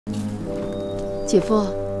姐夫，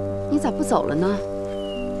你咋不走了呢？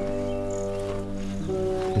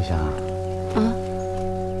丽霞，啊，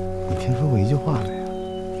你听说过一句话没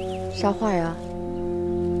有？啥话呀？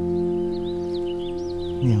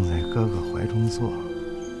宁在哥哥怀中坐，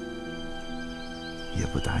也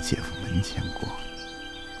不打姐夫门前过。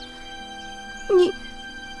你，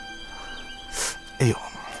哎呦，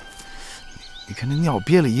你看这尿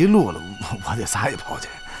憋了一路了，我得撒一泡去。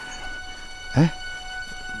哎，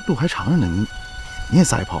路还长着呢，你也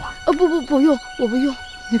撒一泡吧？不用，我不用。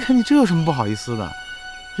你看你这有什么不好意思的？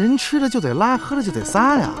人吃了就得拉，喝了就得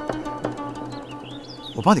撒呀。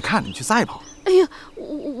我帮你看着，你去撒一泡。哎呀，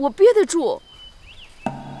我憋得住。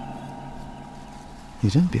你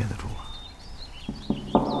真憋得住啊？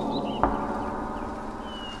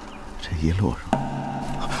这一路上，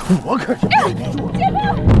我可是憋不住。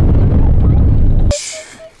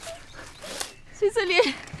崔子林，你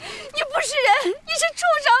不是人，你是畜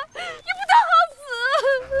生，你不得好死！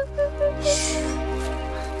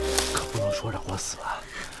可不能说让我死啊！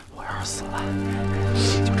我要是死了，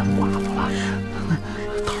你就成寡妇了，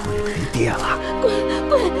头也没爹了。滚！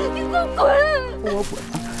你给我滚！我滚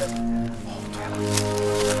啊！哦，对了，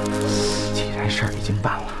既然事儿已经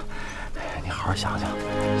办了，你好好想想，要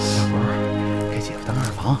不给姐夫当二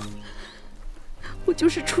房？我就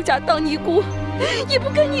是出家当尼姑，也不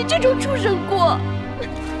跟你这种畜生过。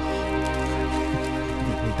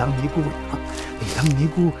你当尼姑啊？你当尼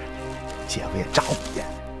姑，姐夫也找你。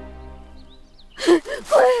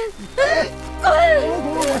滚！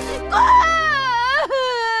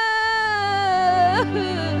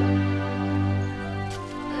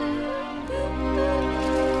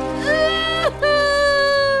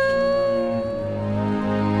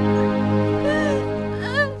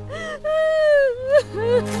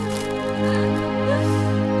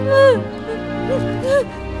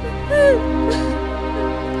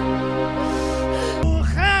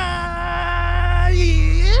喊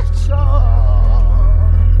一声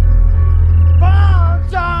巴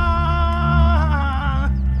掌！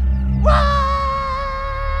哇！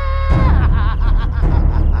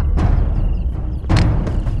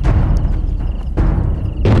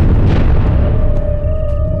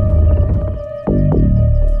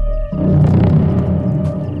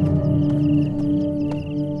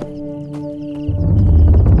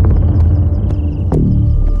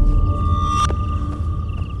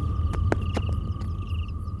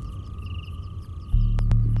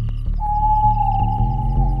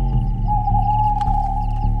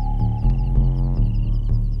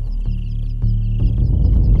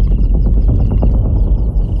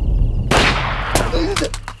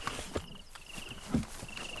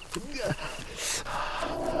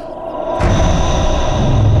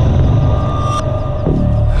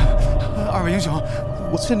二位英雄，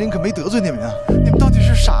我村林可没得罪你们呀！你们到底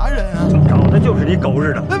是啥人啊？找的就是你狗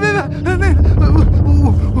日的！别，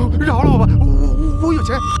我饶了我吧！我有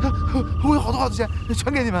钱，我有好多钱，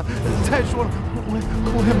全给你们。再说了，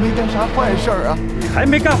我也没干啥坏事啊！你还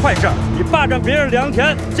没干坏事，你霸占别人良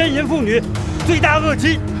田，奸淫妇女，罪大恶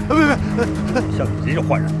极！别，像你这种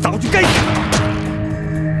坏人，早就该死！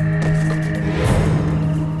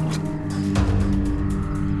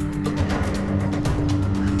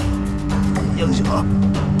英雄，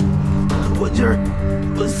我今儿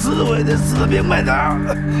死我也得死明白点儿。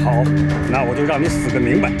好，那我就让你死个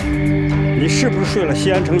明白。你是不是睡了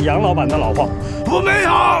西安城杨老板的老婆？我没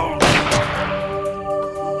有。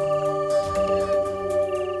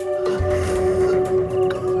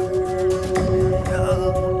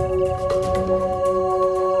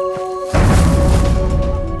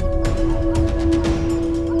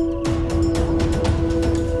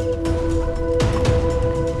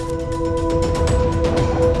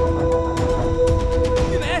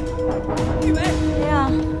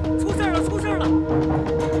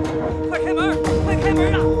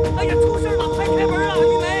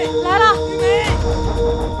来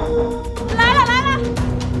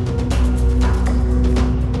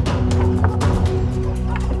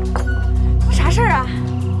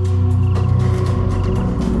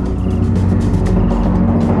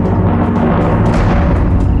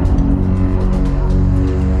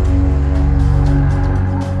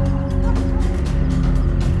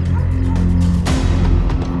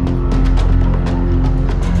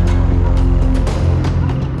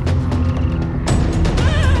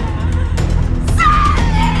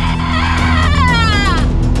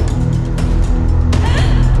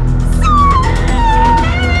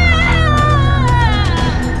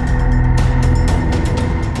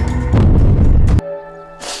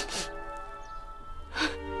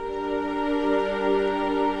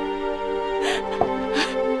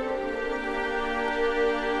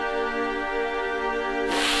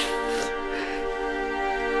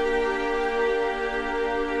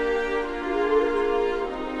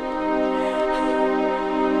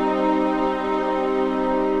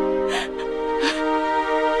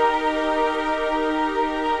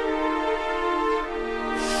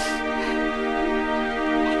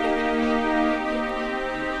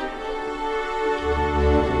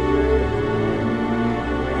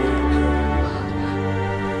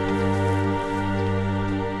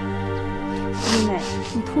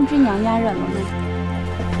你通知娘家人了吗？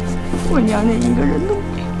我娘家一个人都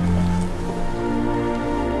没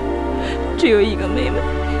有，只有一个妹妹，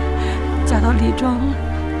嫁到李庄了，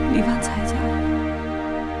李旺财家。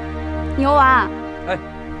牛娃，哎，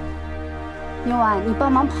牛娃，你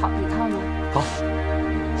帮忙跑一趟吗？好。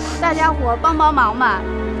大家伙帮帮忙吧，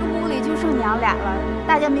这屋里就剩娘俩了，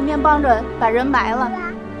大家明天帮着把人埋了。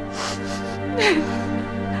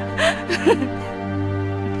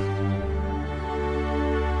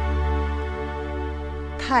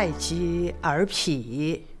太极而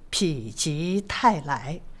否，否极泰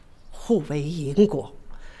来，互为因果。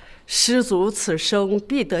失足此生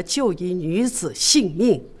必得救一女子性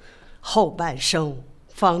命，后半生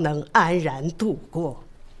方能安然度过。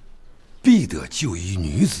必得救一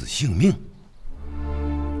女子性命。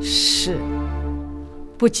是，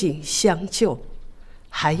不仅相救，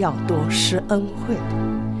还要多施恩惠，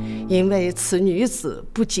因为此女子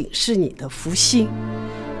不仅是你的福星，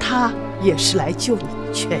她也是来救你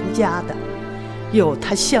全家的。有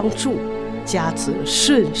她相助，家子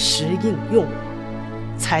顺时应用，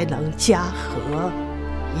才能家和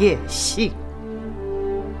业幸。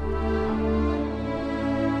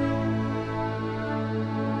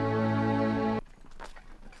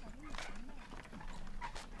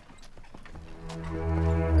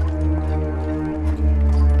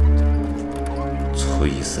崔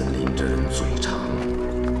森林这人嘴长，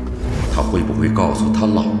他会不会告诉他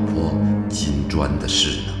老婆金砖的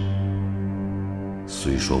事呢？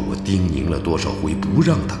虽说我叮咛了多少回不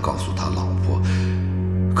让他告诉他老婆，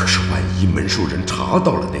可是万一门首人查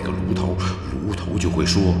到了那个炉头，炉头就会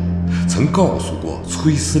说曾告诉过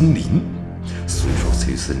崔森林。虽说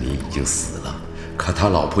崔森林已经死了，可他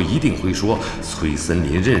老婆一定会说崔森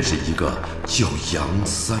林认识一个叫杨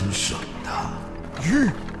三省的。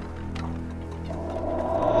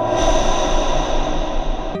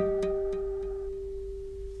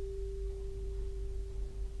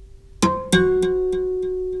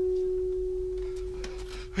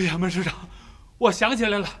哎呀，门市长，我想起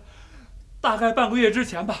来了，大概半个月之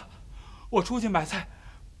前吧，我出去买菜，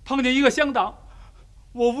碰见一个乡党，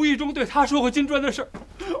我无意中对他说过金砖的事，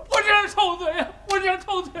我这样臭嘴呀，我这样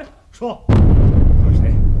臭嘴。说，他是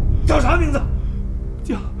谁？叫啥名字？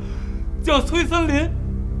叫崔森林。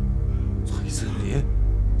崔森林，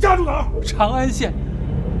家住哪儿？长安县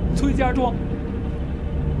崔家庄。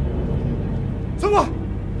孙过，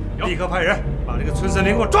立刻派人把这个崔森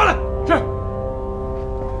林给我抓来。是。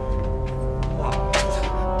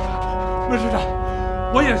门市长，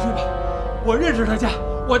我也去吧，我认识他家，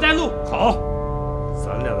我带路。好，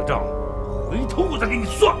咱俩的账回头我再给你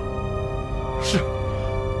算。是。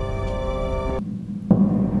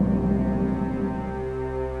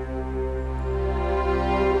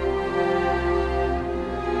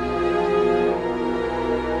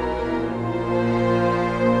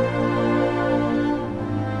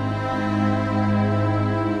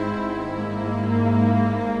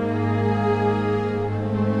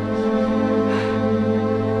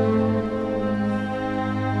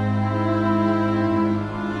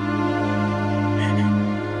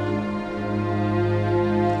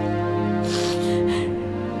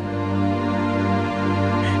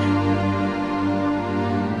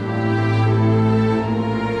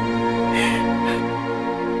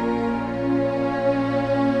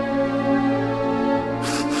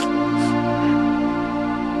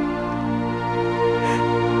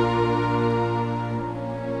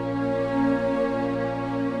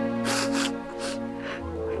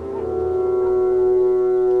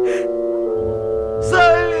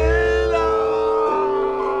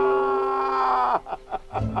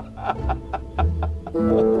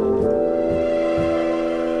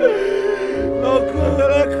老哥哥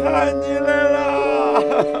来看你来了。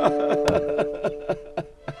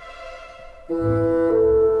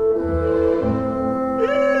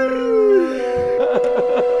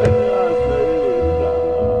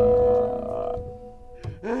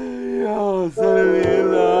哎呀，森林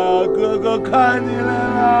啊，哥哥看你来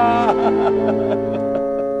了。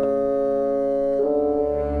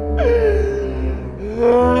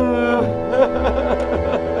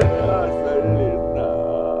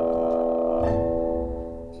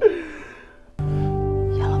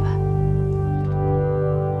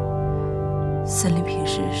森林平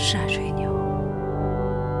时是爱吹牛，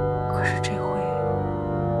可是这回，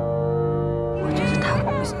我觉得他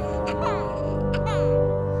不行。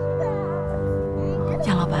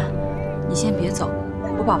杨老板，你先别走，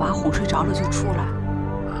我把娃哄睡着了就出来。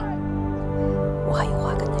我还有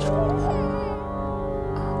话跟你说。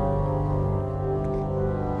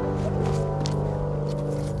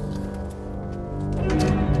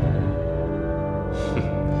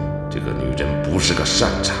这个女人不是个善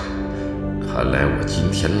茬，看来我今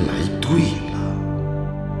天来对了。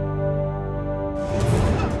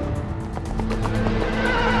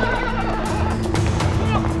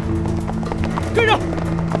跟上！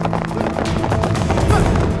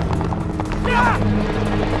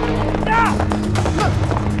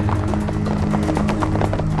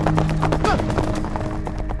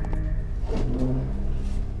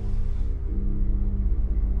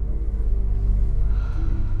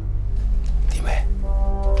弟妹，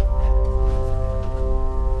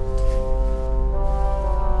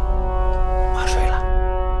妈睡了。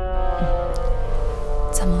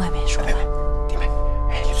咱们外面说吧。弟妹，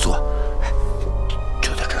你坐，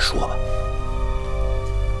就在这说吧。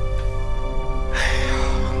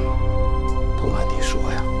不瞒你说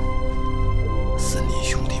呀，森林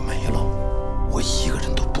兄弟没了，我一个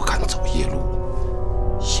人都不敢走夜路，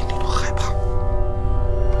心里都害怕。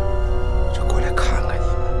这过来看看你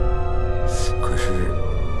们，可是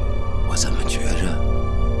我怎么觉着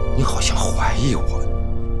你好像怀疑我呢？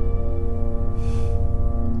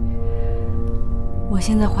我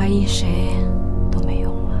现在怀疑谁都没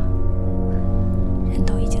用了，人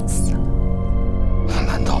都已经死了。那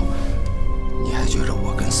难道你还觉着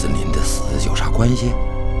我跟森林的死有啥关系？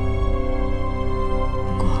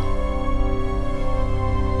不过，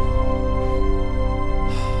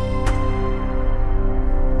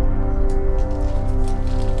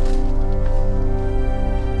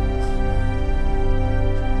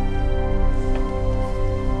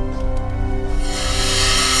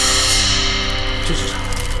这是啥？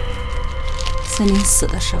森林死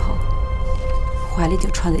的时候，怀里就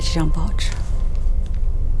揣着这张报纸。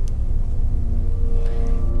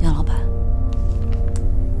杨老板，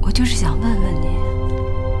我就是想问问你，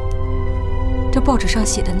这报纸上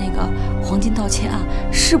写的那个黄金盗窃案，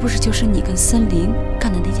是不是就是你跟森林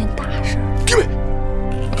干的那件大事？弟妹，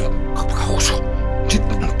可不敢胡说，这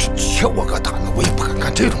缺我个胆子，我也不敢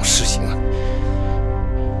干这种事情啊。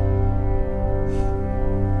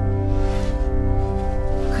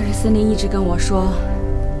可是森林一直跟我说，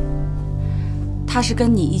他是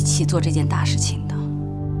跟你一起做这件大事情的。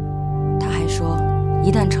他还说，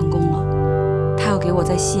一旦成功了，他要给我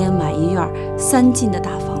在西安买一院3进的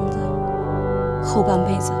大房子，后半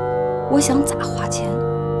辈子我想咋花钱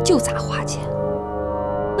就咋花钱。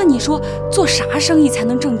那你说做啥生意才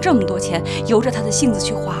能挣这么多钱，由着他的性子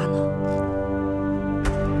去花呢？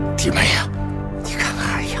弟妹呀，你看，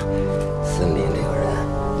哎呀，森林这个人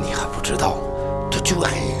你还不知道，他就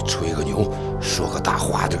爱吹个牛，说个大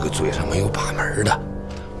话，这个嘴上没有把门的。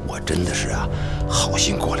我真的是啊，好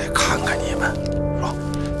心过来看看你们，是吧？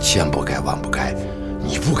千不该万不该，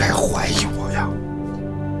你不该怀疑我呀。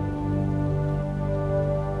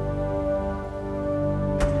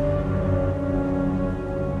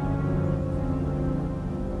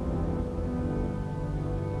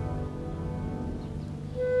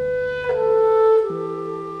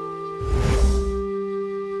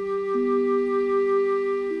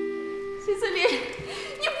徐子林，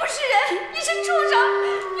你不是人，你是畜生，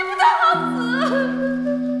你不得好死！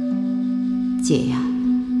姐呀，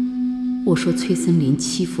我说崔森林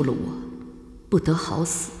欺负了我，不得好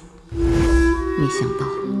死，没想到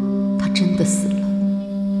他真的死了。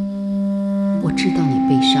我知道你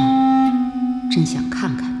悲伤，真想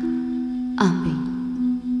看看你，安慰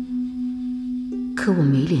你，可我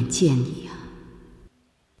没脸见你呀。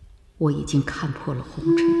我已经看破了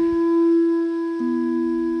红尘，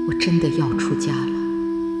我真的要出家了。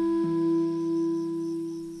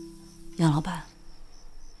杨老板，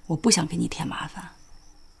我不想给你添麻烦，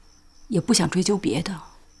也不想追究别的，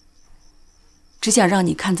只想让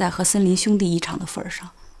你看在和森林兄弟一场的份上，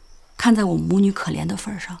看在我母女可怜的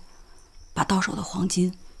份上，把到手的黄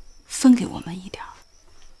金分给我们一点儿。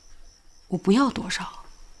我不要多少，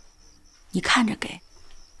你看着给，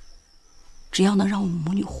只要能让我们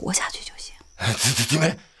母女活下去就行。弟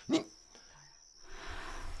妹，你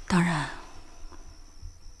当然，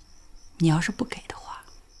你要是不给的话，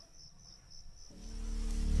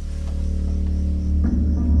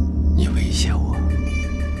你威胁我？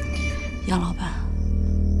杨老板，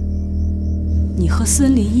你和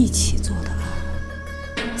森林一起做的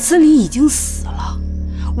案，森林已经死了，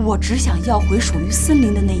我只想要回属于森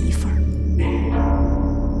林的那一份儿。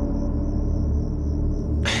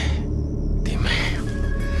弟妹，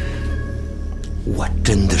我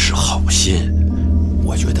真的是好心，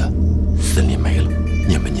我觉得森林没了，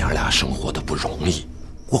你们娘俩生活的不容易，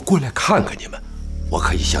我过来看看你们。我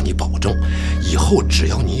可以向你保证，以后只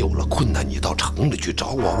要你有了困难，你到城里去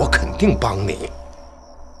找我，我肯定帮你。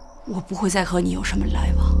我不会再和你有什么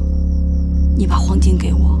来往，你把黄金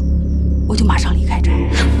给我，我就马上离开这儿。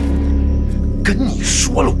跟你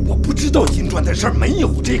说了，我不知道金砖的事儿，没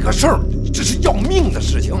有这个事儿，这是要命的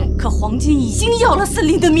事情。可黄金已经要了森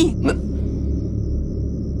林的命。那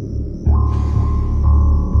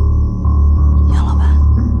杨老板，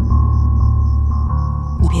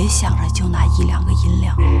你别想着就拿1、2个银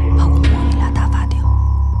两把我母女俩打发掉。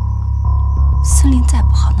森林再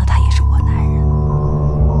不好，那他也是我男人。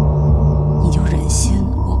你就忍心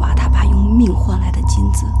我把他爸用命换来的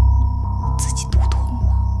金子自己独吞吗？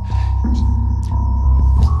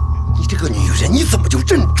你这个女人，你怎么就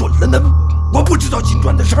认准了呢？我不知道金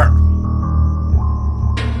砖的事儿。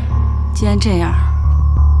既然这样，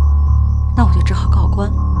那我就只好告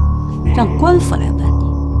官，让官府来问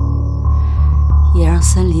你，也让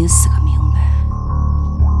森林死个明白。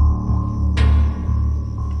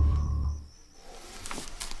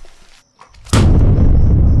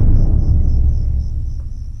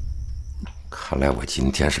看来我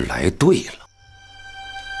今天是来对了。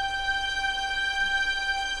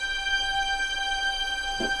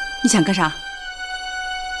你想干啥？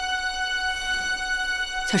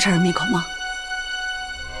想杀人灭口吗？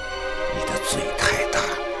你的嘴太大，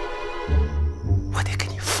我得给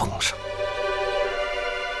你封上。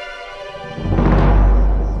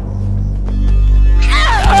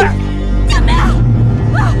救命啊！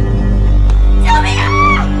救命啊！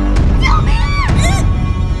救命啊！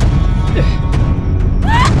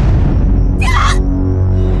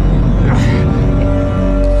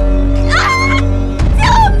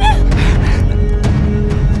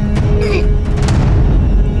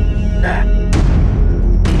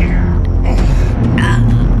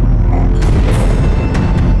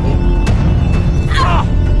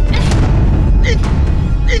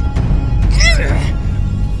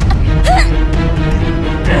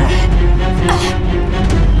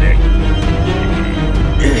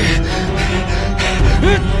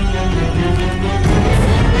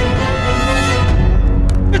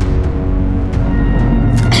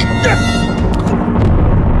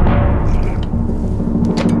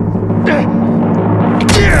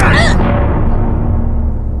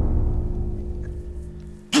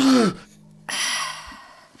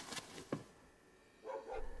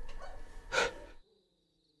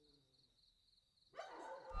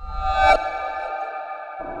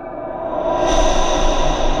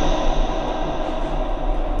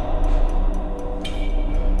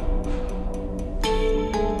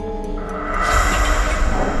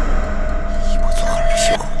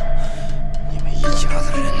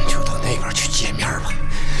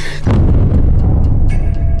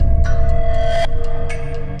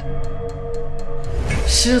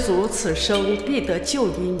师祖此生必得救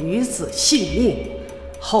一女子性命，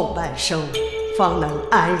后半生方能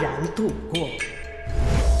安然度过。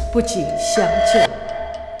不仅相救，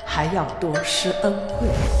还要多施恩惠，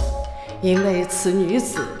因为此女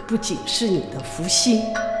子不仅是你的福星，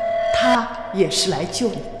她也是来救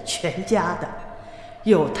你全家的。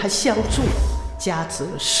有她相助，家则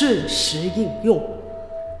顺时应用，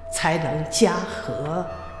才能家和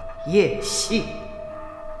业幸。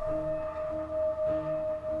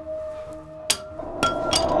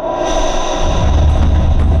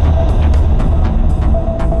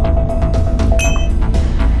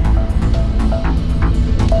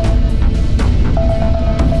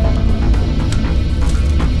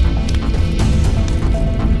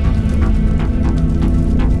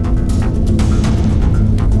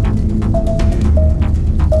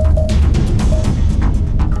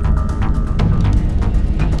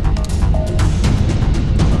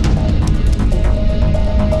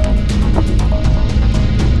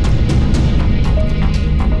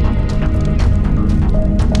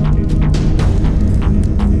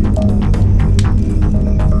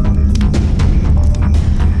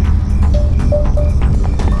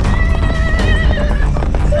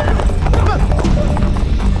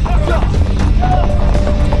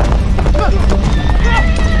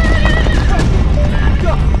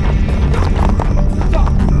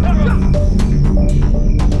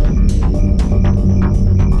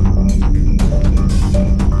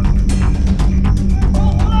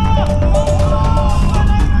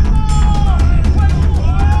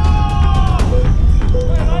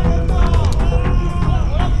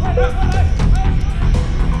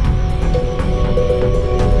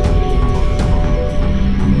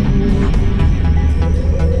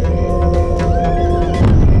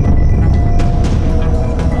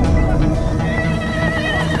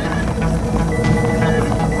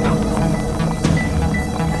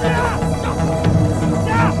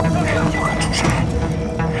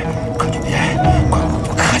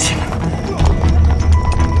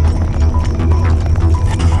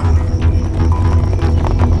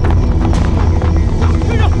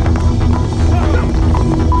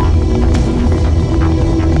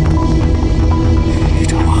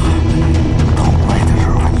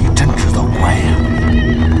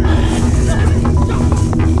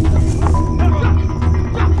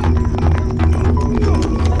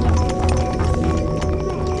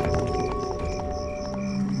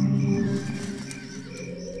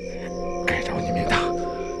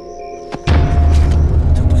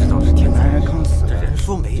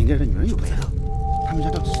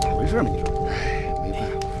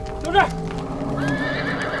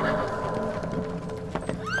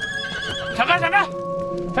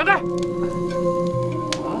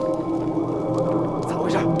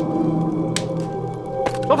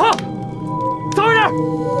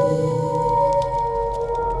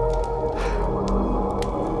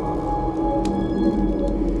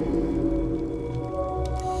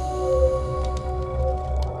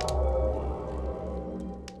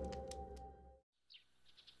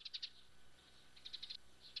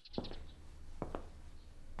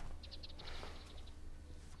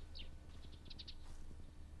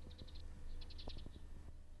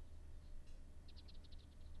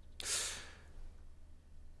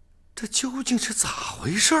这究竟是咋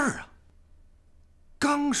回事啊？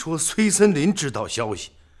刚说崔森林知道消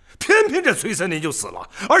息，偏偏这崔森林就死了，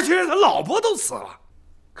而且连他老婆都死了。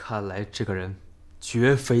看来这个人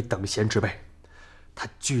绝非等闲之辈，他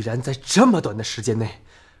居然在这么短的时间内，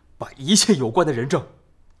把一切有关的人证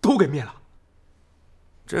都给灭了。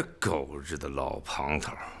这狗日的老庞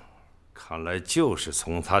头，看来就是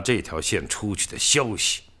从他这条线出去的消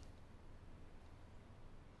息。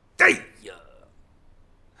哎呀，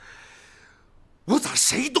我咋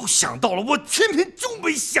谁都想到了，我偏偏就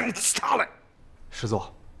没想起他来。师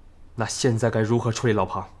座，那现在该如何处理老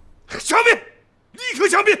庞？枪毙！立刻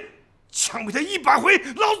枪毙！枪毙他100回，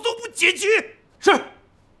老子都不解气。是。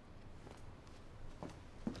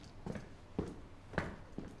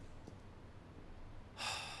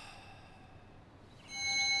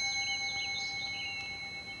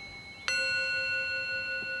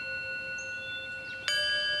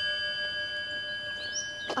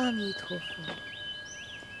阿弥陀佛。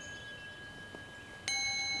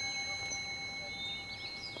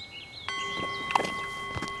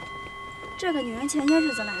这个女人前些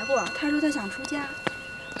日子来过，她说她想出家，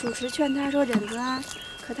主持劝她说忍则安，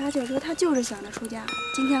可她却说她就是想着出家。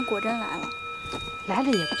今天果真来了，来了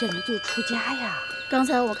也不见得就出家呀。刚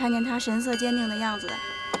才我看见她神色坚定的样子，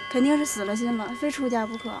肯定是死了心了，非出家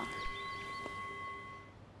不可。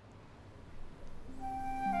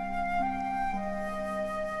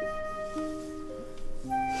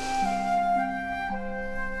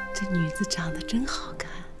这女子长得真好看，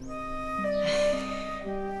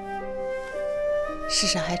世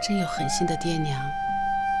上还真有狠心的爹娘，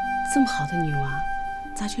这么好的女娃，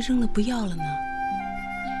咋就扔了不要了呢？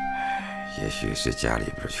也许是家里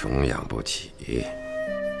边穷养不起，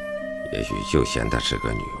也许就嫌她是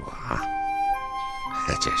个女娃。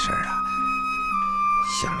这事儿啊，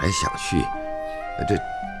想来想去，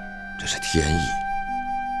这是天意。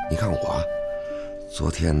你看我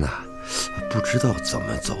昨天呢，不知道怎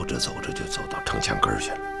么走着走着就走到城墙根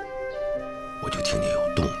去了，我就听见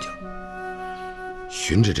有动静，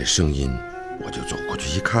循着这声音，我就走过去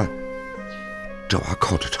一看，这娃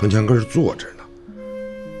靠着城墙根坐着呢。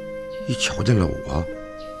一瞧见了我，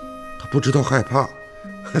他不知道害怕，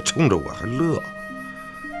冲着我还乐，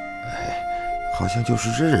好像就是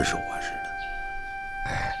认识我似的。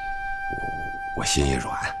我心一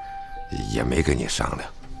软，也没跟你商量，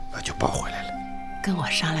就抱回来了。跟我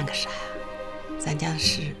商量个啥呀？咱家的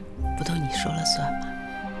事不都你说了算吗？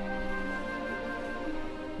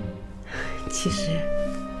其实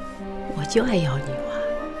我就爱要女娃。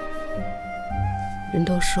人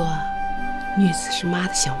都说女子是妈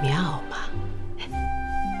的小棉袄嘛，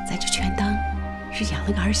咱就全当是养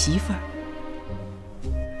了个儿媳妇儿。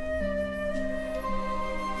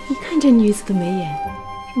你看这女子的眉眼，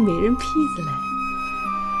是美人坯子嘞，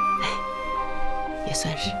也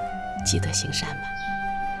算是积德行善吧。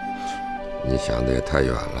你想的也太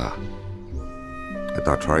远了，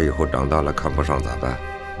大船以后长大了看不上咋办？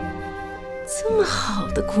这么好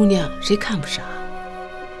的姑娘，谁看不上？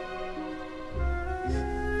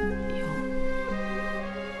哟，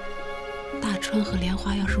大川和莲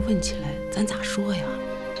花要是问起来，咱咋说呀？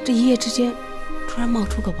这一夜之间，突然冒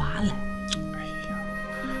出个娃来。哎呀，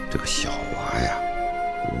这个小娃呀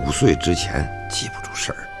，5岁之前记不住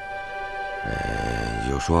事儿。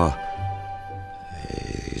有说，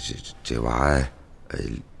这娃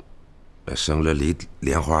生了离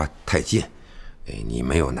莲花太近，你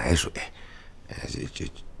没有奶水，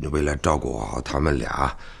为了照顾好他们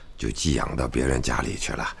俩，就寄养到别人家里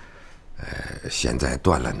去了。现在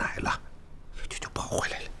断了奶了，就抱回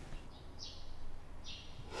来了。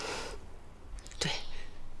对，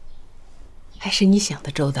还是你想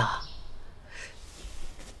的周到。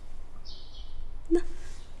那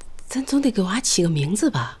咱总得给娃起个名字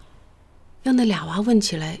吧，让那俩娃问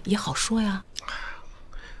起来也好说呀。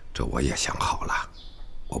这我也想好了，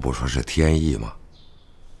我不说是天意吗？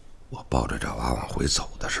我抱着这娃往回走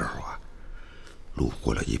的时候啊，路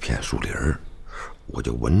过了一片树林儿，我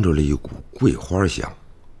就闻着了一股桂花香。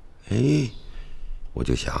我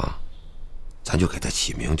就想，咱就给它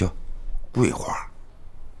起名叫桂花。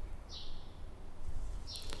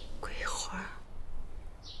桂花，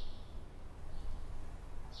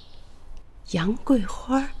杨桂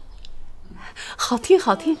花，好听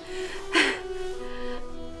好听。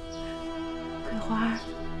桂花，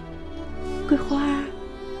桂花，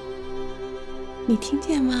你听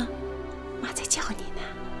见吗？妈在叫你呢。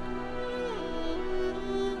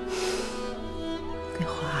桂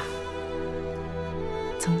花，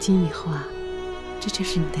从今以后啊，这就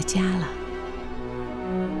是你的家了，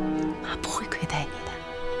妈不会亏待你的。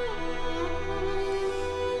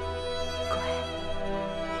乖，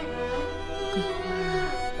桂花，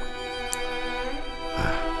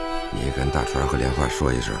大川和莲花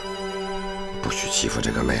说一声，不许欺负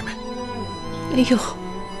这个妹妹。哎呦，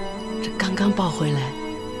这刚刚抱回来，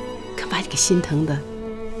可把你给心疼的，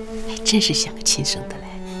还真是像个亲生的嘞。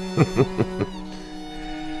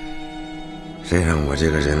谁让我这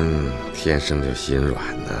个人天生就心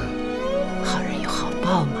软呢？好人有好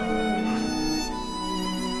报嘛。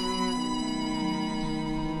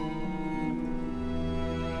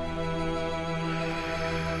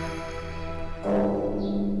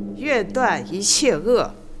愿断一切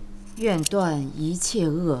恶，愿断一切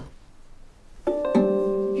恶，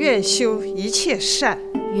愿修一切善，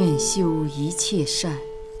愿修一切善，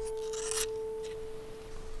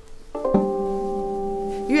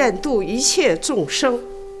愿度一切众生，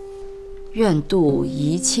愿度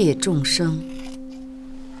一切众生。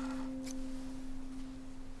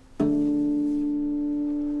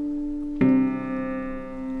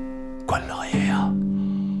关老爷呀，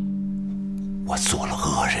我做了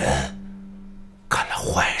恶人，干了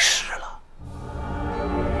坏事了，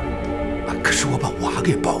可是我把娃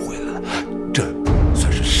给抱回来了，这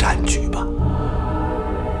算是善举吧？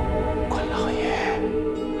关老爷，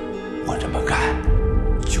我这么干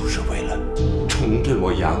就是为了重振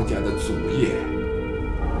我杨家的祖业。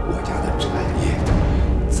我家的产业，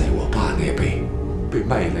在我爸那辈被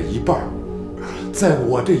卖了一半，在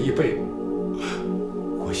我这一辈，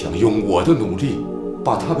我想用我的努力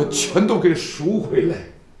把他们全都给赎回来。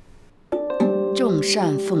众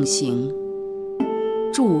善奉行，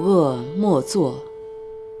诸恶莫作，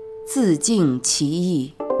自净其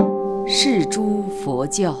意，是诸佛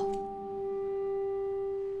教。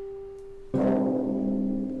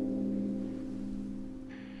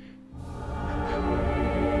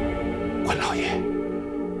关老爷，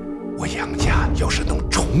我杨家要是能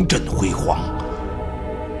重振辉煌，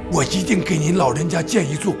我一定给您老人家建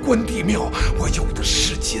一座关帝庙。我有的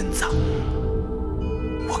是金子，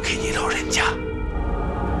我给您老人家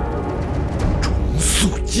重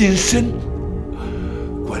塑金身。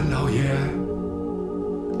关老爷，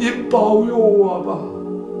您保佑我吧。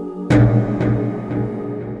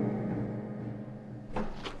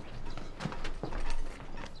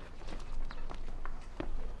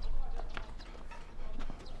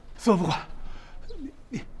孙副官，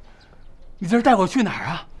你这是带我去哪儿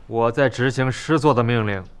啊？我在执行师座的命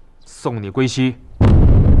令，送你归西。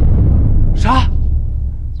啥？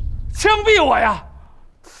枪毙我呀？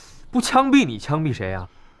不枪毙你，枪毙谁呀？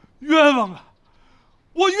冤枉啊！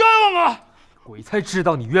我冤枉啊！鬼才知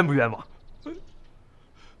道你冤不冤枉。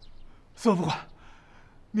孙副官，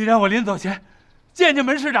你让我临走前见见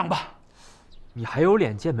门市长吧。你还有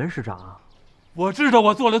脸见门市长啊？我知道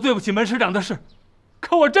我做了对不起门市长的事。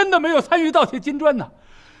可我真的没有参与盗窃金砖呢，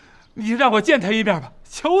你就让我见他一面吧，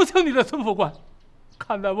求求你了，孙副官。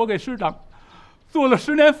看在我给师长做了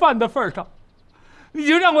10年饭的份上，你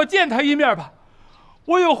就让我见他一面吧，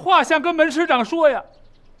我有话想跟门师长说呀。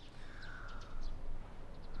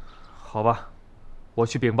好吧，我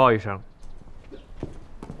去禀报一声。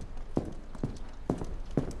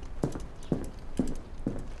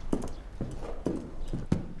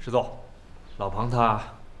师座，老庞他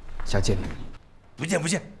想见你。不见不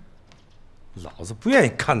见，老子不愿意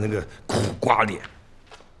看那个苦瓜脸。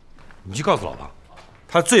你去告诉老庞，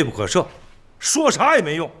他罪不可赦，说啥也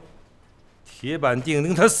没用，铁板钉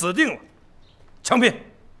钉，他死定了。枪毙，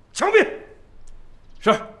枪毙！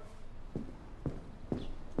是。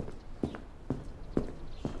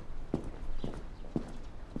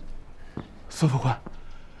孙副官，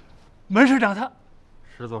门市长他……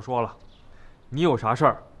师座说了，你有啥事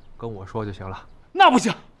儿跟我说就行了。那不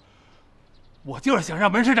行。我就是想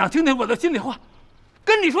让门市长听听我的心里话，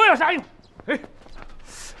跟你说有啥用？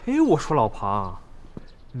哎，我说老庞，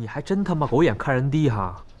你还真他妈狗眼看人低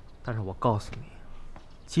哈！但是我告诉你，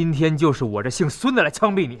今天就是我这姓孙的来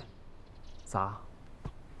枪毙你，咋？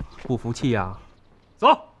不服气呀？走，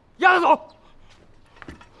押他走！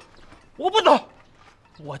我不走，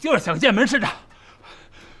我就是想见门市长。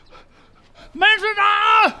门市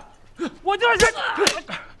长，我就是想……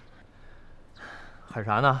喊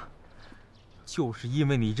啥呢？就是因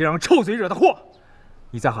为你这张臭嘴惹的祸，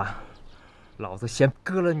你再喊，老子先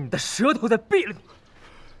割了你的舌头，再毙了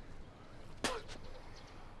你！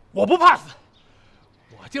我不怕死，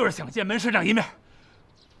我就是想见门市长一面。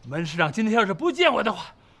门市长今天要是不见我的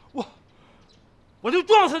话，我就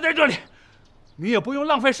撞死在这里，你也不用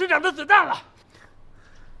浪费师长的子弹了。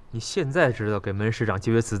你现在知道给门市长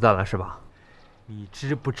节约子弹了是吧？你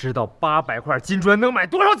知不知道800块金砖能买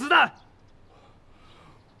多少子弹？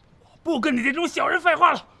不跟你这种小人废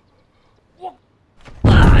话了，我。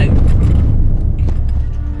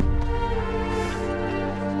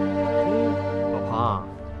老庞，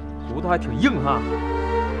骨头还挺硬哈。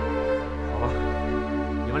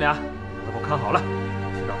俩把我看好了，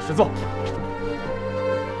去找师座。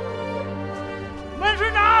门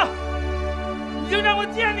师长，你就让我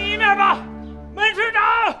见你一面吧。门师长，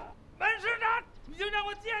门师长，你就让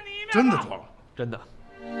我见你一面吧。真的装了？真的。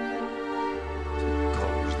狗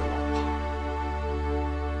日的老婆！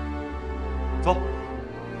走。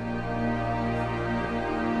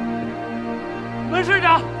门师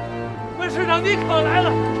长，门师长，你可来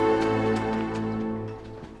了！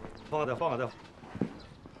放开，放开！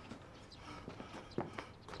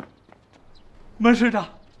门师长，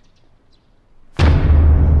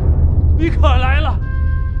你可来了！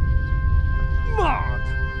妈的！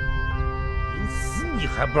临死你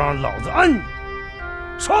还不让老子摁你？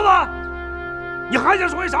说吧，你还想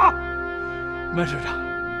说啥？门师长，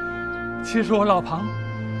其实我老庞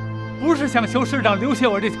不是想求师长留下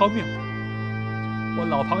我这条命，我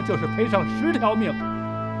老庞就是赔上10条命，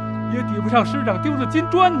也抵不上师长丢的金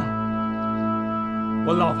砖呢。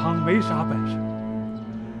我老庞没啥本事，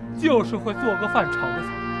就是会做个饭炒个菜。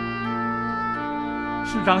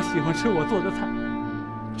师长喜欢吃我做的菜，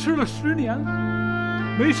吃了10年了，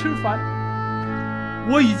没吃烦，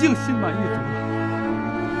我已经心满意足了。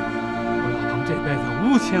我老庞这辈子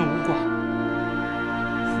无牵无挂，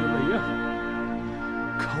死了也好。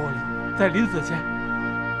可我在临死前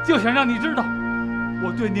就想让你知道，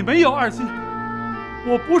我对你没有二心，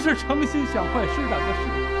我不是诚心想坏师长的事。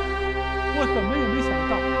我怎么也没想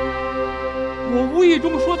到，我无意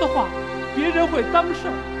中说的话，别人会当事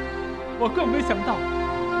儿。我更没想到，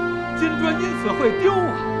金砖因此会丢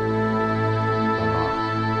啊！老妈，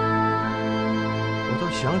我倒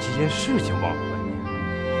想起件事情忘了问你。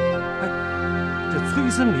哎，这崔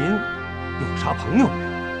森林有啥朋友没有？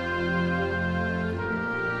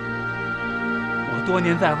我多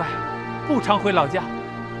年在外，不常回老家，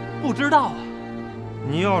不知道啊。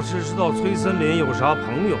你要是知道崔森林有啥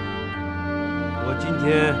朋友，我今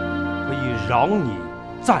天可以饶你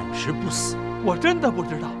暂时不死。我真的不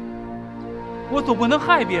知道，我总不能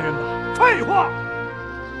害别人吧？废话！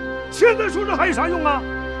现在说这还有啥用啊？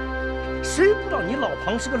谁不知道你老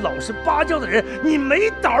庞是个老实巴交的人？你没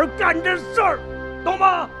胆儿干这事儿，懂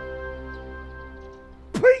吗？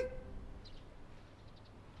呸！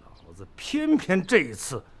老子偏偏这一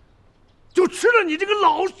次就吃了你这个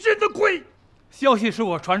老实人的亏。消息是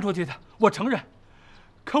我传出去的，我承认，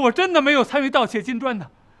可我真的没有参与盗窃金砖呢，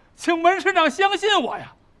请门师长相信我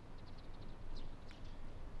呀！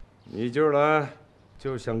你今儿来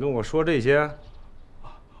就想跟我说这些？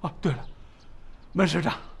啊，对了，门师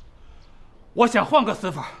长，我想换个死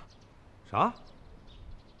法。啥？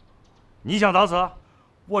你想早死？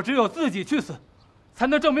我只有自己去死，才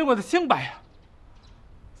能证明我的清白呀。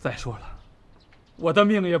再说了，我的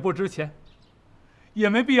命也不值钱，也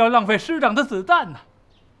没必要浪费师长的子弹呢。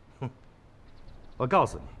哼，我告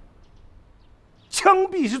诉你，枪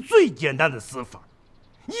毙是最简单的死法，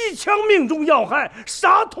一枪命中要害，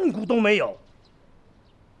啥痛苦都没有。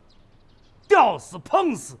吊死、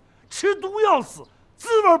碰死、吃毒药死，滋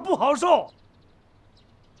味不好受。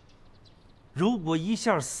如果一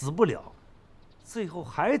下死不了，最后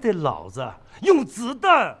还得老子用子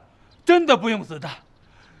弹。真的不用子弹，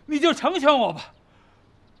你就成全我吧，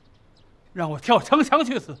让我跳城墙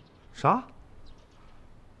去死。啥？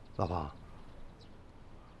老爸，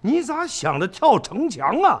你咋想着跳城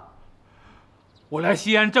墙啊？我来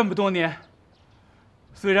西安这么多年，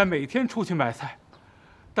虽然每天出去买菜，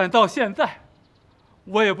但到现在，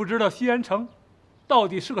我也不知道西安城到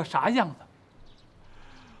底是个啥样子。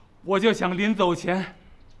我就想临走前，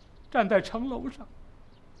站在城楼上，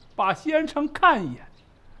把西安城看一眼，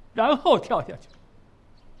然后跳下去。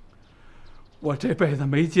我这辈子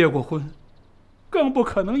没结过婚，更不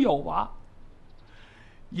可能有娃，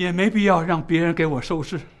也没必要让别人给我收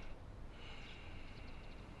尸。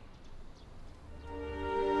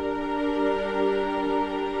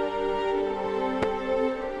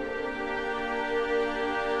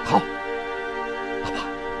好，老爸，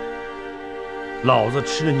老子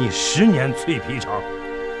吃了你10年脆皮肠，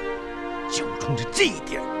就冲着这一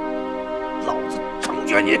点，老子成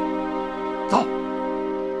全你。走，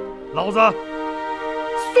老子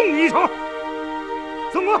送你一程。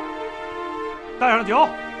孙哥，带上酒，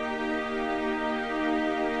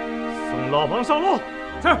送老庞上路。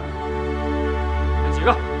是。你们几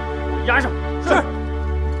个，押上。是。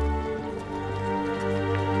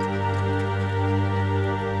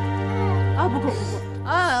啊，不够，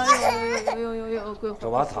啊，呦，桂花，这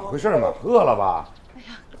娃咋回事嘛？饿了吧？哎呀，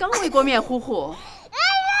刚喂过面糊糊。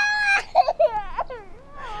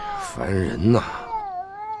烦人呐！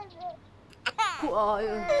哎呦，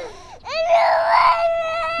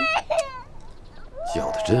叫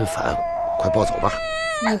的真烦，快抱走吧。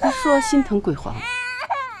你不是说心疼桂花吗？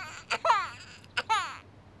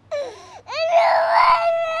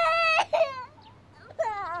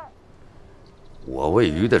我喂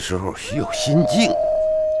鱼的时候需有心境。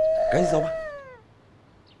赶紧走吧。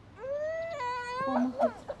我们回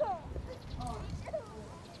家。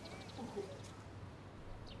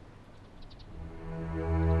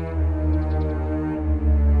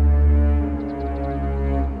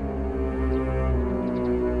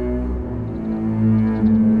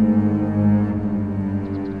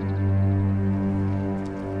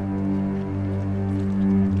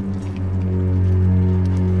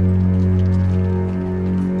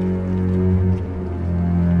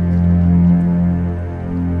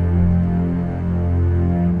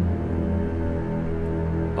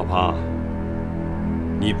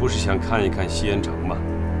你不是想看一看西安城吗？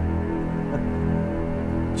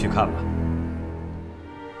去看吧。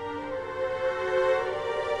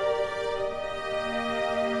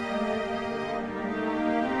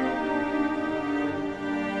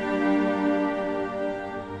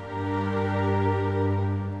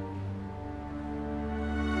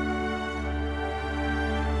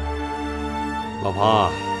老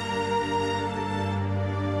庞，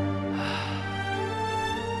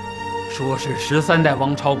说是13代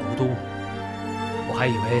王朝古都，我还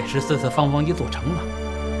以为是四四方方一座城呢。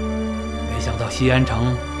没想到西安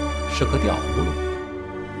城是个吊葫芦，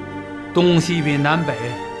东西比南北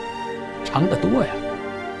长得多呀。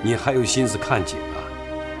你还有心思看景啊？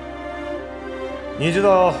你知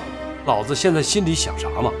道老子现在心里想啥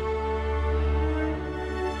吗？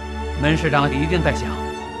门市长一定在想，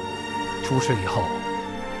出事以后，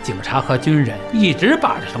警察和军人一直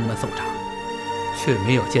把着城门搜查，却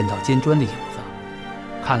没有见到金砖的影子。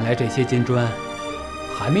看来这些金砖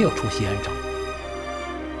还没有出西安城。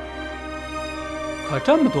可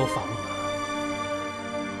这么多房子，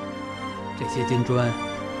这些金砖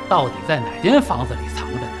到底在哪间房子里藏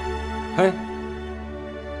着呢？嘿，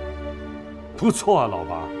不错啊，老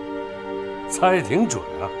庞，猜得挺准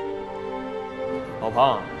啊。老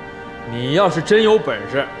庞，你要是真有本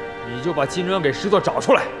事，你就把金砖给师座找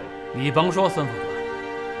出来。你甭说，孙副官，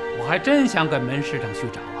我还真想跟门市长去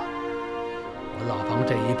找啊。我老庞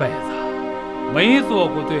这一辈子没做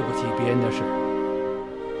过对不起别人的事。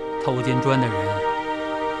偷金砖的人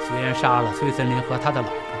虽然杀了崔森林和他的老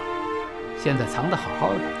婆，现在藏得好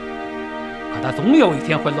好的，可他总有一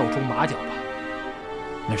天会露出马脚吧？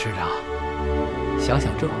门市长，想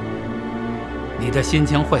想这，你的心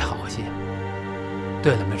情会好些。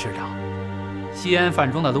对了，门市长，西安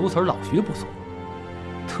饭庄的芦笋老徐不错，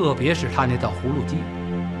特别是他那道葫芦鸡，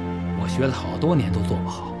我学了好多年都做不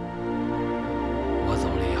好。我走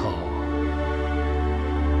了以后，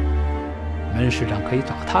门市长可以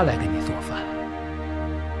找他来给你做饭。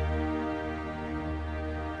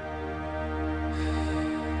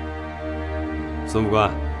孙副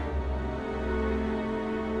官，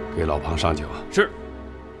给老庞上酒啊。是。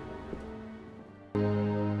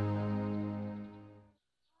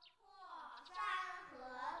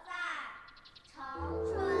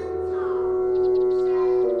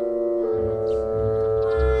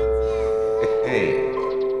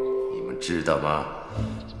知道吗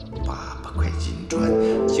？800块金砖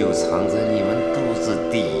就藏在你们肚子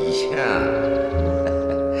底下，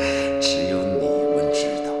只有你们知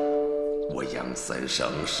道，我杨三省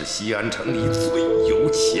是西安城里最有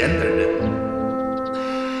钱的人。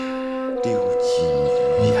刘金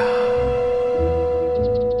鱼呀，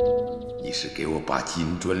你是给我把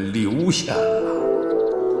金砖留下了，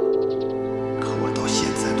可我到现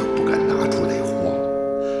在都不敢拿出来晃。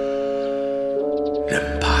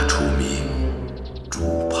人怕出名，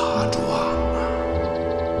猪怕壮啊！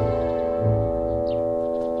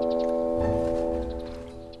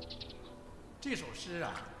这首诗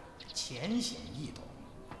啊，浅显易懂。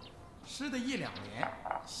诗的1、2联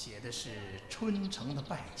写的是春城的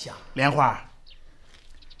败将。莲花，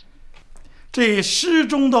这诗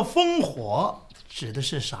中的烽火指的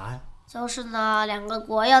是啥呀？就是呢，2个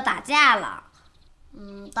国要打架了，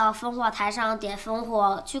到烽火台上点烽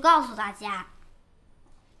火，去告诉大家。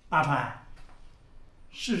阿川，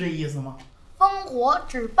是这意思吗？烽火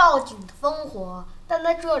指报警的烽火，但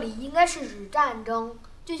在这里应该是指战争，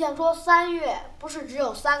就像说3月不是只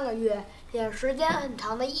有3个月，也是时间很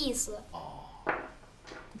长的意思。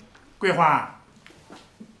桂花，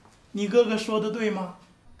你哥哥说的对吗？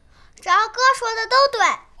只要哥说的都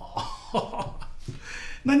对。哦，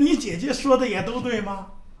那你姐姐说的也都对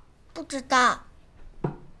吗？不知道。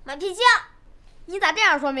马屁精，你咋这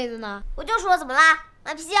样说妹子呢？我就说怎么啦？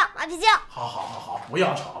马屁精，马屁精！好，不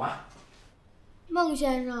要吵了。孟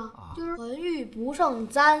先生，就是浑欲不胜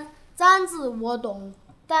簪，簪字我懂，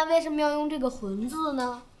但为什么要用这个浑字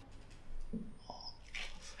呢？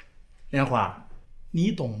莲花，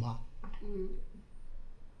你懂吗？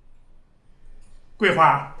桂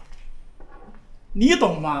花，你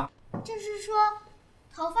懂吗？就是说，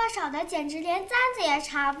头发少的简直连簪子也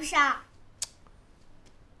插不上。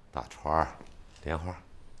大川、莲花，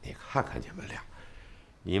你看看你们俩，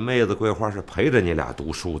你妹子桂花是陪着你俩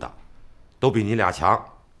读书的，都比你俩强，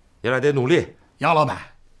你俩得努力。杨老板，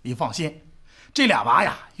你放心，这俩娃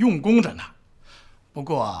呀用功着呢。不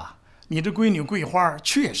过你这闺女桂花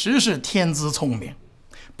确实是天资聪明，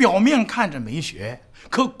表面看着没学，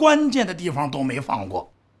可关键的地方都没放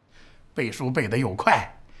过，背书背得又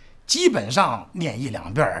快，基本上念1、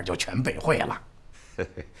2遍就全背会了。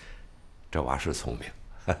这娃是聪明。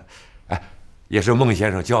哎，也是孟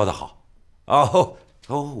先生教的好。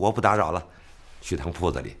我不打扰了，去趟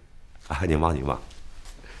铺子里。啊，你忙你忙。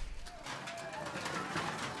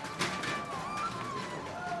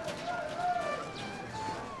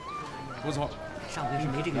不错，上回是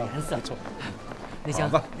没这个颜色。那行，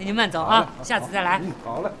那您慢走啊，下次再来。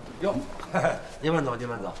好嘞。哟，您慢走，您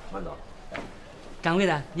慢走，慢走。掌柜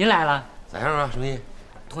的，您来了。咋样啊，生意？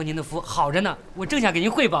托您的福，好着呢。我正想给您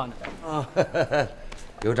汇报呢。啊，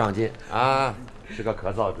有长进啊，是个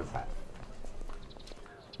可造之才。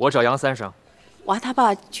我找杨三省。娃他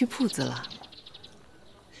爸去铺子了。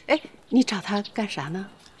哎，你找他干啥呢？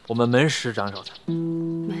我们门市长找他。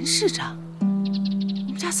门市长？我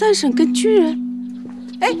们家三省跟军人？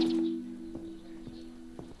哎，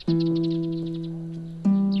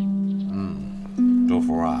周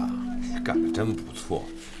福啊，干得真不错。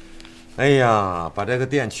哎呀，把这个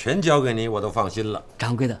店全交给你，我都放心了。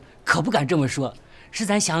掌柜的可不敢这么说，是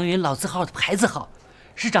咱祥云老字号的牌子好，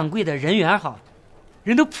是掌柜的人缘好，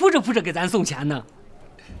人都扑着扑着给咱送钱呢。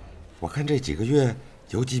我看这几个月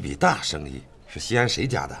有几笔大生意，是西安谁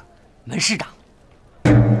家的？门市长。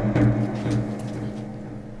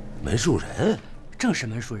门树人？正是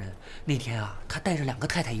门树人。那天啊，他带着2个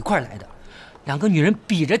太太一块来的，2个女人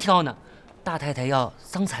比着挑呢。大太太要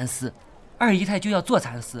桑蚕丝，二姨太就要做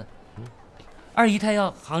蚕丝。二姨太要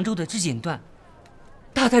杭州的织锦缎，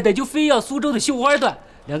大太太就非要苏州的绣花缎。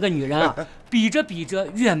2个女人啊，比着比着，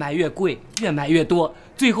越买越贵，越买越多，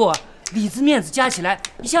最后啊，里子面子加起来，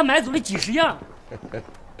一下买走了几10样。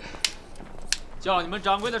叫你们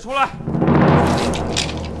掌柜的出来。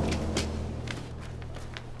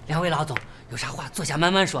2位老总，有啥话坐下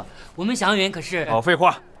慢慢说。我们祥云可是……少废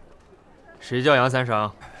话。谁叫杨三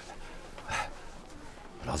省？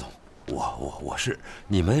老总，我是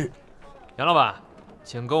你们。杨老板，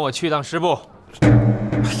请跟我去趟师部。哎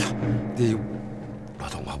呀，老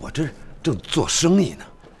总啊，我这正做生意呢。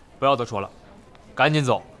不要多说了，赶紧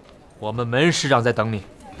走，我们门市长在等你。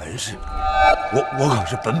门市，我可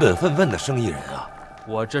是本本分分的生意人啊。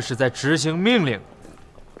我这是在执行命令。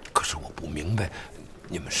可是我不明白，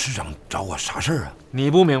你们市长找我啥事儿啊？你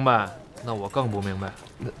不明白，那我更不明白。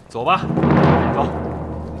走吧，走。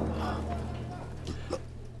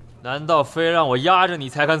难道非让我压着你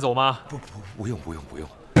才肯走吗？不用。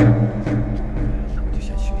那我就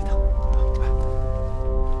先去一趟。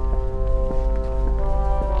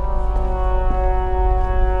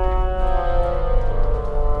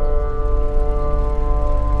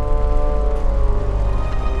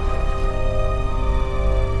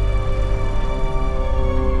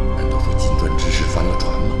难道说金砖之事翻了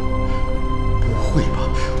船吗？不会吧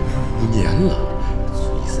，5年了，崔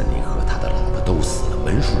森林和他的老婆都死了，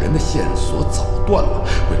门树人的线索早断了。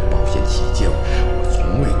为了保险起见，我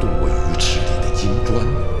从未动过鱼池里的金砖。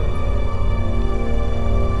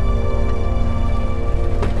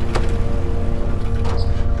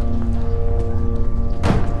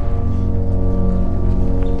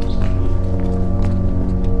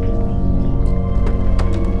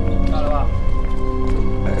下来吧。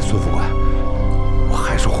孙副官，我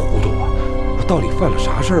还是糊涂啊，我到底犯了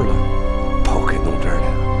啥事儿了，把我给弄这儿来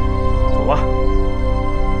了？走吧。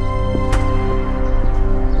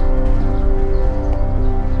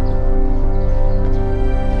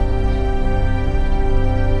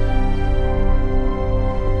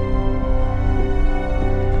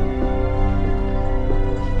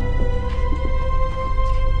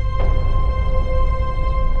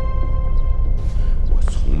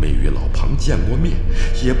见过面，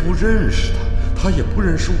也不认识他，他也不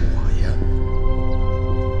认识我呀。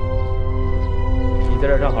你在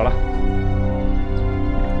这儿站好了。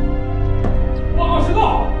报告师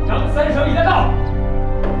座，杨三省已在到。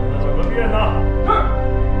隔壁人呢？是。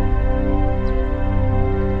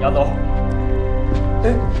押走。哎，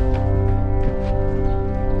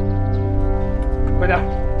快点。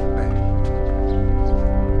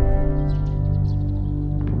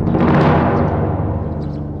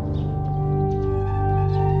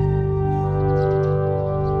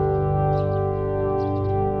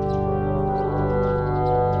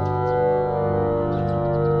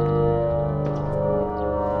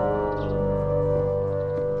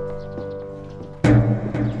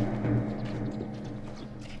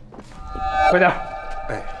快点！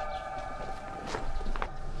哎，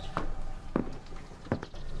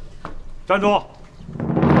站住！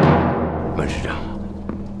门市长，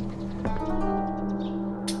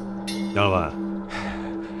杨老板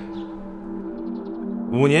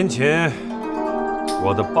，5年前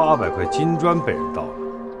我的800块金砖被人盗了，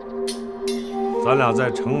咱俩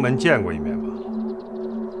在城门见过一面吧？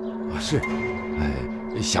是，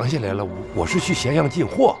想起来了，我是去咸阳进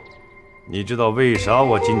货。你知道为啥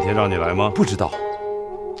我今天让你来吗？不知道，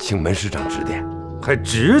请门市长指点。还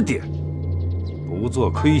指点？不做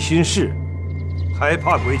亏心事，还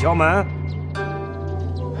怕鬼敲门？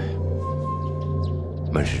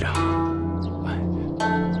门市长，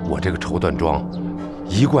我这个绸缎庄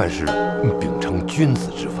一贯是秉承君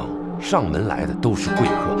子之风，上门来的都是贵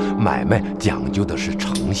客，买卖讲究的是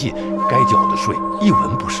诚信，该缴的税一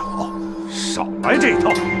文不少。少来这一套，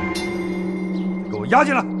给我押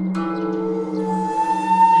进来！进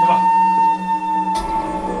去吧。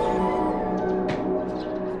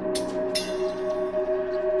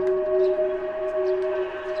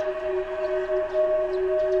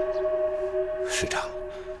市长，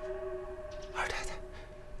二太太，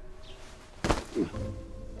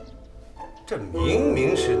这明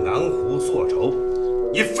明是南湖做绸，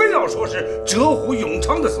你非要说是浙湖永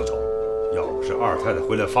昌的丝绸。要不是二太太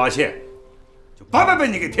回来发现，就白白被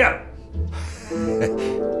你给骗了。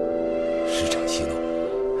市长息怒，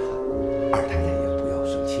二太太也不要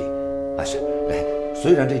生气。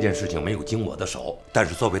虽然这件事情没有经我的手，但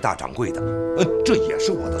是作为大掌柜的，这也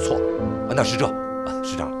是我的错。那是这，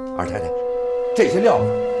市长，二太太，这些料子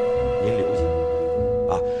您留下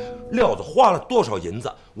啊，料子花了多少银子，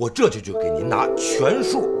我这就给您拿全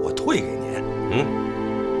数，我退给您。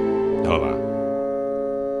杨老板，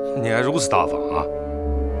你还如此大方啊！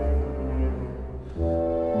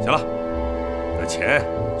行了，那钱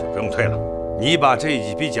就不用退了，你把这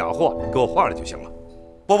几批假货给我换了就行了。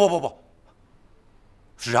不，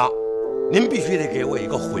市长，您必须得给我一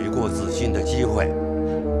个悔过自新的机会。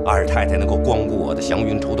二太太能够光顾我的祥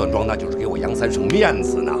云绸缎庄，那就是给我杨三省面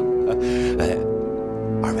子呢。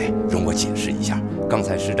二位容我解释一下，刚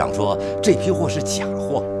才市长说这批货是假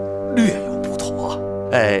货，略有不妥。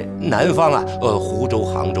南方啊，湖州、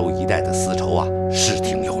杭州一带的丝绸啊是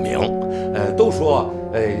挺有名，都说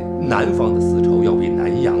南方的丝绸要比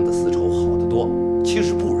南洋的丝绸好得多，其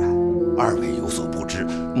实不然。二位有所不知，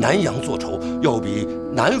南洋做绸要比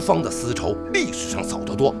南方的丝绸历史上早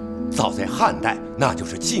得多。早在汉代，那就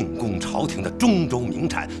是进贡朝廷的中州名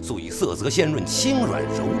产，所以色泽鲜润、轻软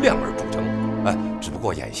柔亮而著称。只不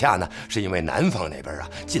过眼下呢，是因为南方那边啊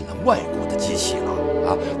进了外国的机器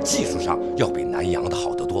了啊，技术上要比南洋的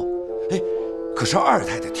好得多。可是二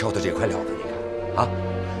太太挑的这块料子，你看啊，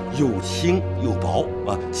又轻又薄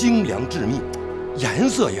啊，精良致密，颜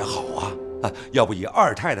色也好啊。要不以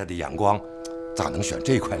二太太的眼光，咋能选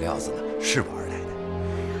这块料子呢？是吧，二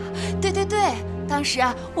太太？对，当时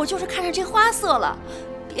啊，我就是看上这花色了，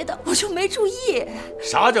别的我就没注意。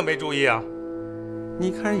啥叫没注意啊？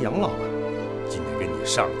你看人杨老板今天给你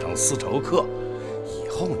上一堂丝绸课，以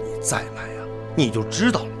后你再买啊，你就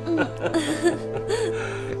知道了。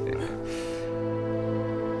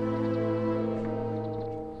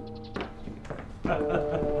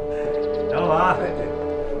杨老板，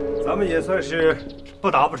咱们也算是不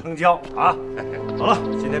打不成交啊！好了，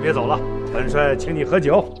今天别走了，本帅请你喝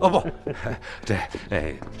酒。不，这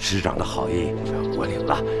师长的好意我领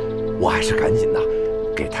了，我还是赶紧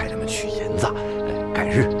给太太们取银子，改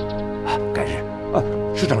日，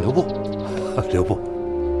师长留步，留步。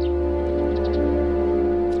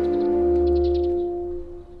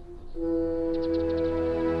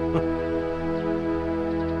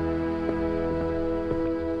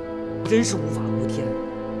真是无法无天，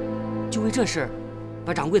就为这事儿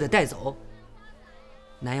把掌柜的带走。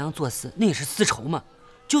南洋做丝那也是丝绸嘛，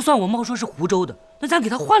就算我冒说是湖州的，那咱给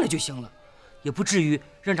他换了就行了，也不至于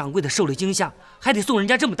让掌柜的受了惊吓，还得送人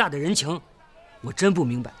家这么大的人情。我真不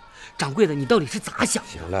明白，掌柜的你到底是咋想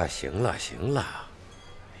的？行了，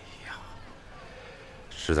哎呀，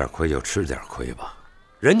吃点亏就吃点亏吧，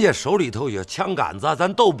人家手里头有枪杆子，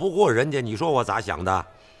咱斗不过人家，你说我咋想的？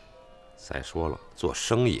再说了，做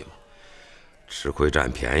生意嘛，吃亏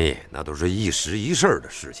占便宜那都是一时一事的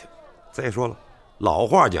事情。再说了，老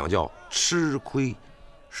话讲叫吃亏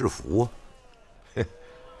是福啊。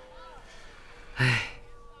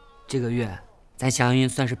这个月咱祥云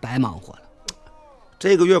算是白忙活了。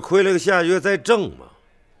这个月亏了个下月再挣嘛，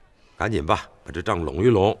赶紧吧，把这账拢一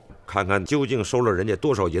拢，看看究竟收了人家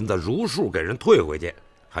多少银子，如数给人退回去。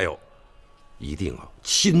还有，一定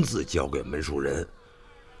亲自交给门树人，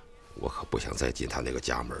我可不想再进他那个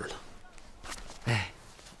家门了。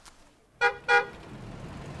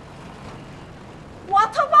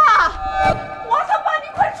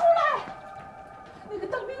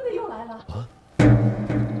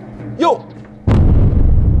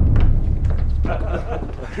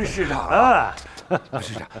市长啊，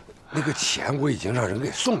市长，那个钱我已经让人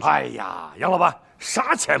给送去了。哎呀，杨老板，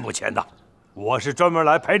啥钱不钱的，我是专门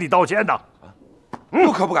来赔礼道歉的。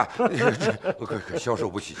不可不敢，可消受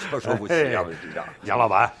不起，消受不起啊，门市长。杨老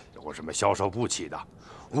板，有什么消受不起的？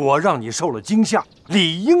我让你受了惊吓，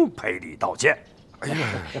理应赔礼道歉。哎呀，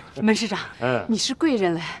门市长，你是贵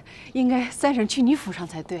人了，应该三省去你府上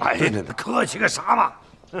才对。哎，客气个啥嘛！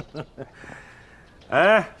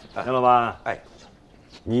哎，杨老板，哎，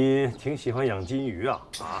你挺喜欢养金鱼啊？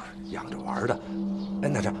啊，养着玩的。哎，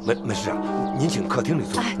那这门市长，您请客厅里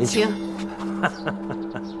坐。您请。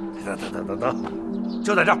得，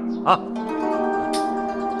就在这儿啊！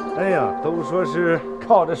哎呀，都说是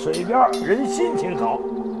靠着水边人心情好。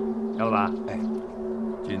杨老板，哎，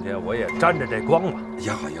今天我也沾着这光吧。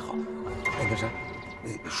也好也好。哎，那啥，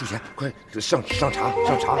淑贤，快上茶啊！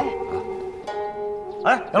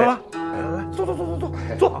哎，杨老板，来，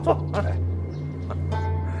坐。哎，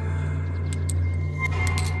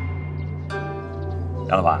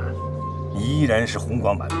杨老板，你依然是红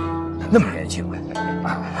光满面，那么年轻。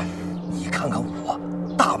哎，你看看我，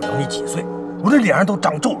大不了你几岁，我这脸上都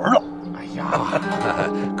长皱纹了。哎呀，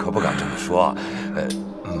可不敢这么说。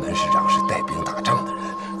门市长是带兵打仗的人，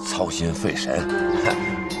操心费神。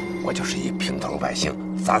我就是一平头百姓，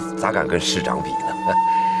咋敢跟市长比呢？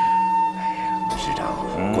哎呀，门市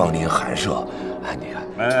长光临寒舍，你看，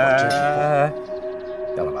我真是……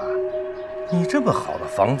杨老板，你这么好的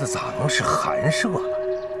房子咋能是寒舍呢？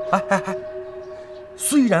哎，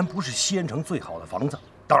虽然不是西安城最好的房子，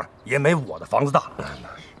当然也没我的房子大。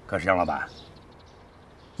可是杨老板，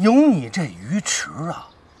有你这鱼池啊，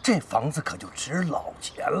这房子可就值老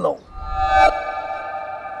钱喽。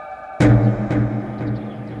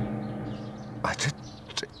啊，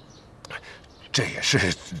这也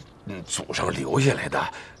是祖上留下来的，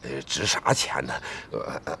值啥钱呢？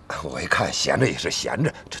我一看闲着也是闲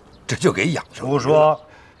着，这就给养上了。不说，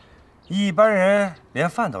一般人连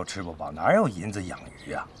饭都吃不饱，哪有银子养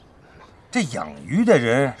鱼啊？这养鱼的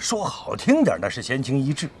人，说好听点那是闲情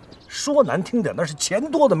逸致，说难听点那是钱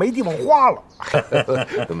多的没地方花了。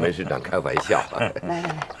门市长开玩笑。来，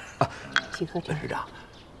请喝茶。门市长，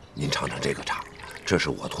您尝尝这个茶，这是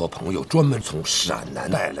我托朋友专门从陕南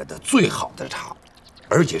带来的最好的茶，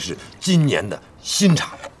而且是今年的新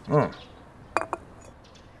茶。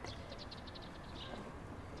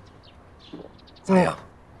咋样？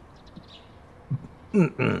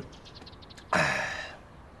哎，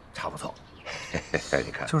茶不错。你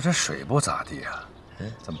看，就是这水不咋地啊，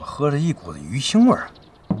怎么喝着一股子鱼腥味儿？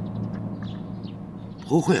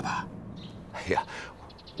不会吧？哎呀，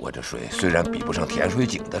我这水虽然比不上甜水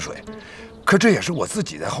井的水，可这也是我自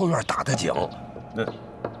己在后院打的井。杨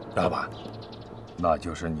老板，那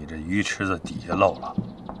就是你这鱼池子底下漏了，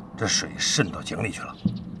这水渗到井里去了。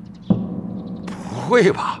不会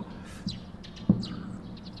吧？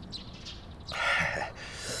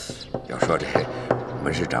要说这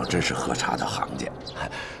门市长真是喝茶的行家，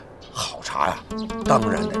好茶呀，当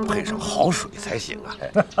然得配上好水才行啊。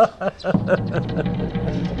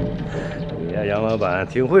你呀，杨老板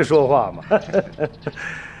挺会说话嘛。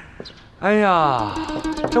哎呀，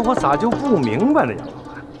这我咋就不明白了，杨老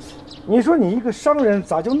板？你说你一个商人，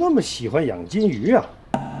咋就那么喜欢养金鱼啊？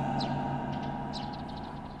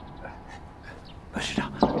门市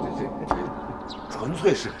长，这纯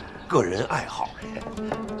粹是个人爱好。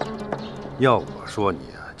要我说你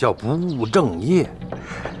啊，叫不务正业。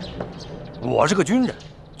我是个军人，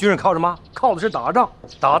军人靠什么？靠的是打仗，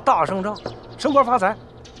打大胜仗，升官发财。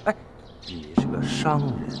哎，你是个商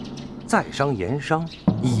人，在商言商，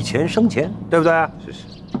以钱生钱，对不对？是。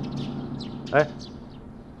哎，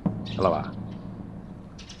杨老板，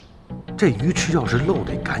这鱼池要是漏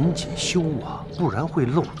得赶紧修啊，不然会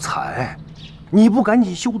漏财。你不赶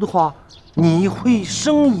紧修的话，你会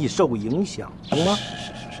生意受影响，懂吗？是。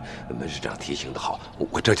门市长提醒的好，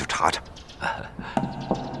我这就查查。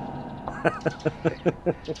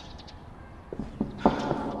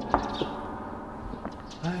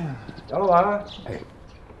哎呀，杨老板，哎，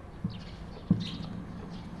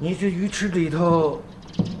你这鱼池里头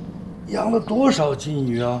养了多少金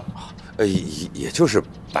鱼啊？也就是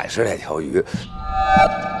100来条鱼。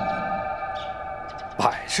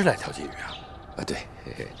100来条金鱼啊？对，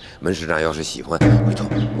门市长要是喜欢，回头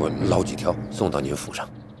我捞几条送到您府上。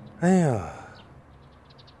哎呀，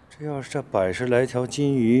这要是这100来条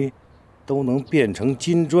金鱼都能变成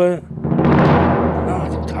金砖，那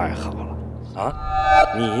就太好了啊！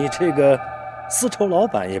你这个丝绸老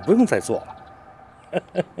板也不用再做了。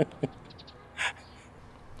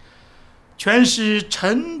全是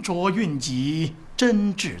沉着蕴藉，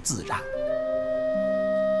真挚自然。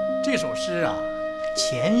这首诗啊，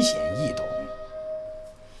浅显易懂。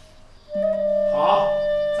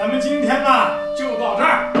咱们今天呢就到这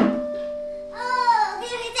儿。哦，可以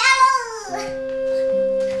回家喽。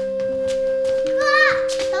哥，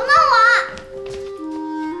等等我。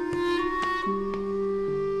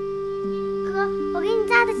哥，我给你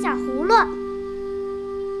扎的小葫芦。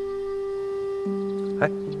哎，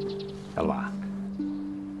杨老板，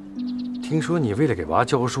听说你为了给娃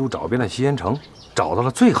教书，找遍了西盐城，找到了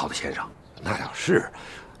最好的先生。那倒是。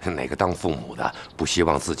哪个当父母的不希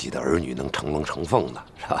望自己的儿女能成龙成凤呢？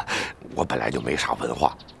是吧？我本来就没啥文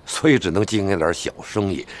化，所以只能经营点小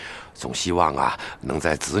生意，总希望啊能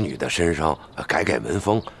在子女的身上改改文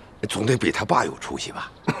风，总得比他爸有出息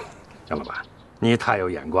吧。杨老板，你太有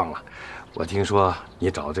眼光了。我听说你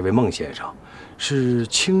找的这位孟先生是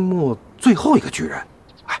清末最后一个举人，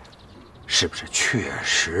哎，是不是确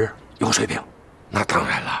实有水平？那当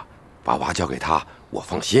然了，把娃交给他，我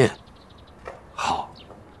放心。好。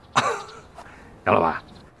杨老板，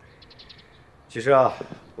其实啊，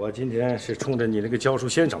我今天是冲着你那个教书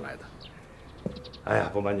先生来的。哎呀，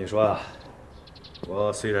不瞒你说啊，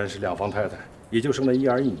我虽然是两房太太，也就生了一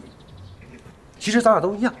儿一女。其实咱俩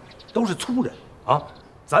都一样，都是粗人啊，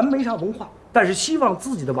咱没啥文化，但是希望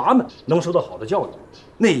自己的娃们能受到好的教育。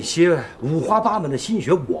那些五花八门的新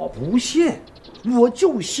学我不信，我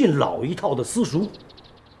就信老一套的私塾。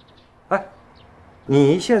哎，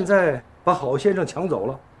你现在把好先生抢走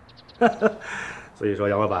了。所以说，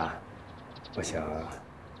杨老板，我想，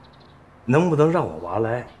能不能让我娃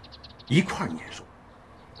来一块儿念书？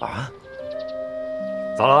啊？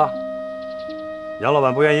咋了？杨老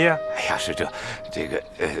板不愿意？哎呀，是这个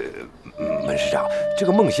门市长，这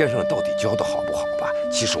个孟先生到底教的好不好吧？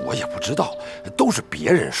其实我也不知道，都是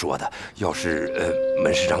别人说的。要是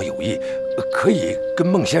门市长有意，可以跟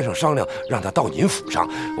孟先生商量，让他到您府上。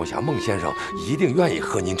我想孟先生一定愿意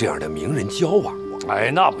和您这样的名人交往。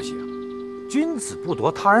哎，那不行。君子不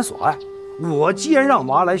夺他人所爱。我既然让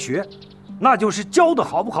娃来学，那就是教的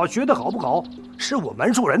好不好，学的好不好，是我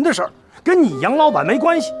门树人的事儿，跟你杨老板没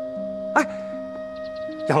关系。哎，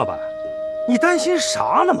杨老板，你担心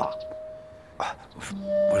啥呢嘛？啊，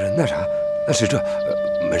不是那啥，那是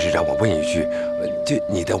门市长，我问一句，这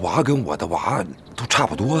你的娃跟我的娃都差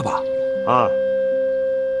不多吧？啊，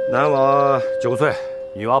男娃9岁，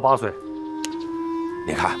女娃8岁。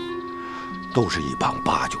你看。都是一帮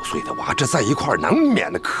8、9岁的娃，这在一块儿难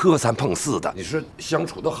免的磕3碰4的。你说相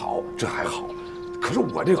处得好，这还好。可是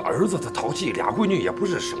我这个儿子他淘气，俩闺女也不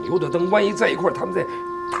是省油的灯，万一在一块儿他们再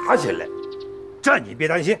打起来，这你别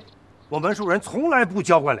担心，我门树人从来不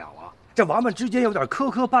娇惯俩娃，这娃们之间有点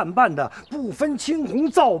磕磕绊绊的，不分青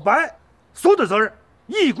红皂白，所有的责任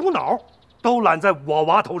一股脑都揽在我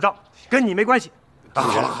娃头上，跟你没关系。好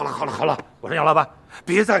了，我说杨老板，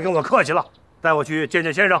别再跟我客气了。带我去见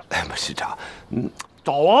见先生。哎，门市长，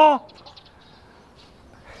找啊！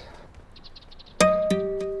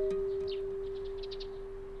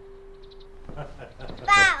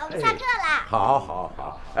爸，我们下课了。好，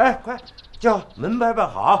哎，快叫门伯伯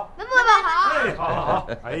好。门伯伯好。哎，好。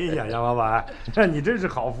哎呀，杨老板，你真是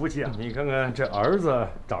好福气啊！你看看这儿子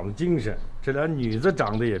长得精神，这俩女子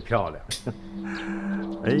长得也漂亮。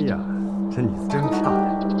哎呀，这女子真漂亮。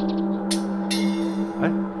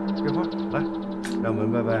哎。桂花，来，让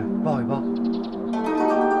门伯伯抱一抱。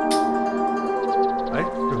哎，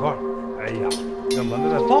桂花，哎呀，让门伯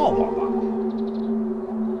伯抱抱吧。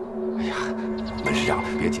哎呀，门市长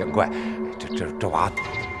别见怪，这娃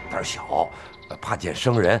胆小，怕见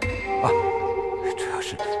生人啊。主要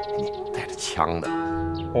是你带着枪的。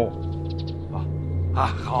哦，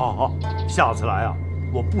好，下次来啊，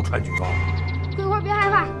我不穿举报。桂花别害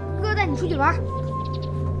怕，哥带你出去玩。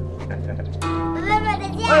再见。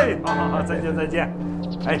哎，好，再见。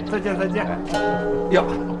哎，再见。呀，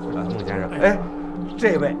孟先生，哎，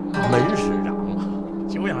这位门市长，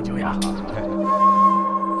久仰。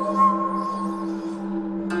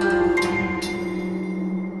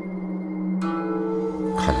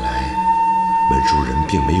看来门树人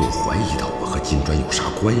并没有怀疑到我和金砖有啥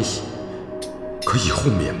关系，可以后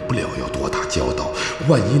免不了要多打交道，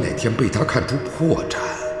万一哪天被他看出破绽。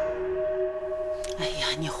哎呀，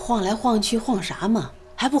你晃来晃去晃啥嘛？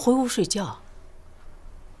还不回屋睡觉？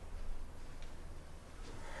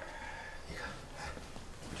你看，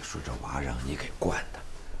我就说这娃让你给惯的，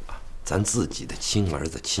啊，咱自己的亲儿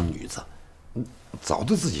子亲女子，早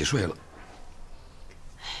都自己睡了。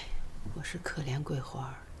哎，我是可怜桂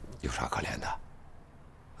花。有啥可怜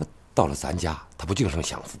的？到了咱家，他不净剩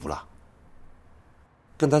享福了？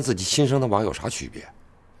跟咱自己亲生的娃有啥区别？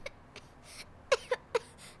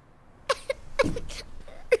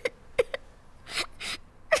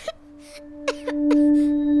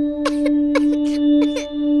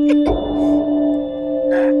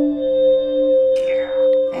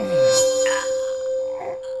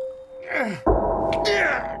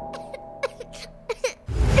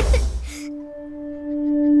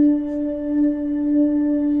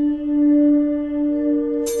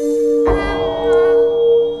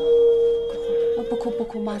不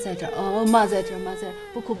哭，妈在这儿哦，妈在这儿，妈在，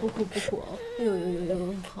不哭不哭不哭，哎呦呦呦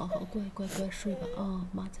呦，好好乖乖乖睡吧啊，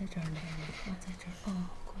妈在这儿呢，妈在这儿哦，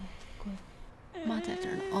乖乖，妈在这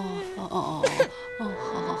儿呢哦哦哦哦哦，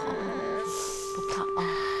好好好，不怕啊，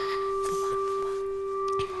不怕不怕，哦。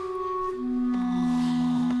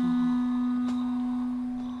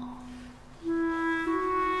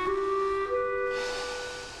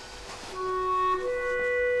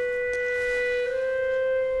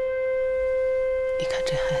你看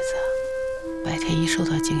这孩子，白天一受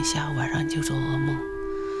到惊吓，晚上就做噩梦。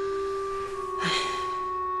唉，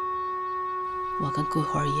我跟桂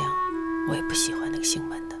花一样，我也不喜欢那个姓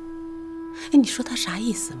文的。哎，你说他啥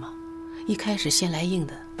意思吗？一开始先来硬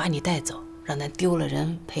的，把你带走，让咱丢了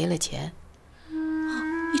人赔了钱。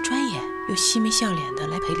一转眼又嬉眉笑脸的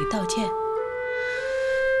来赔礼道歉，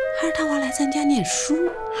还是他娃来咱家念书。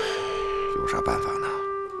有啥办法呢？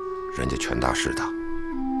人家权大势大，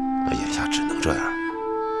那眼下只能这样。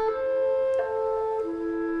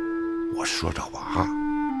我是说这娃，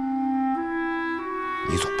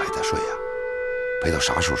你总陪他睡呀，陪到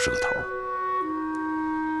啥时候是个头？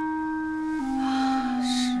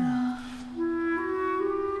是啊。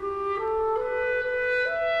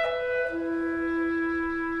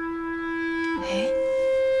哎，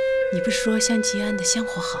你不是说香吉安的香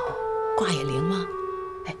火好，卦也灵吗？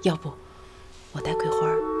哎，要不我带桂花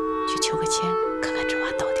去求个签，看看这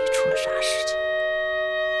娃到底出了啥事情，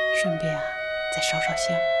顺便啊再烧烧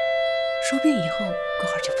香，说不定以后桂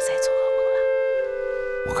花就不再做噩梦了。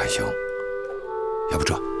我看行，要不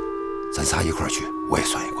这，咱仨一块儿去，我也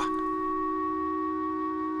算一卦。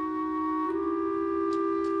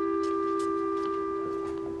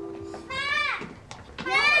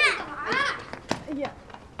哎呀，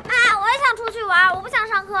妈，我也想出去玩，我不想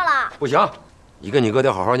上课了。不行，你跟你哥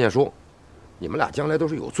得好好念书，你们俩将来都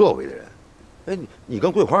是有作为的人。哎，你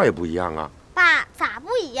跟桂花也不一样啊。爸，咋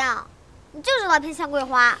不一样？你就知道偏向桂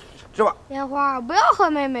花。是吧？莲花，不要和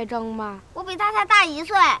妹妹争嘛。我比她才大1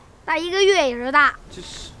岁，大1个月也是大。这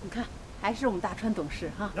是，你看，还是我们大川懂事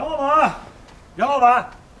哈。杨老板，杨老板，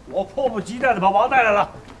我迫不及待的把娃带来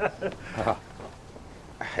了。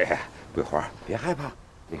哎，桂花，别害怕，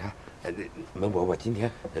你看，门伯伯今天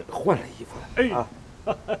换了衣服了。哎，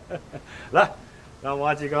来，让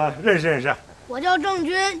我几个认识认识。我叫郑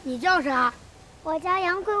军，你叫啥？我叫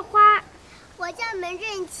杨桂花，我叫门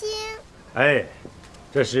振清。哎，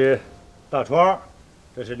这是大川，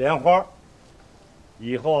这是莲花。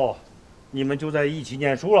以后你们就在一起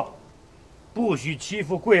念书了，不许欺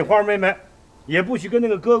负桂花妹妹，也不许跟那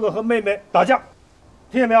个哥哥和妹妹打架，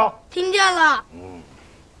听见没有？听见了。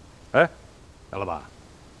哎，杨老板，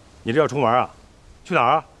你这要出门啊？去哪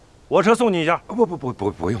儿啊？我车送你一下。不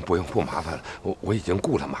用，不麻烦了，我已经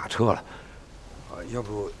雇了马车了。要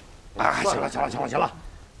不，啊，行了，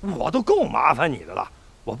我都够麻烦你的了，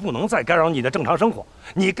我不能再干扰你的正常生活。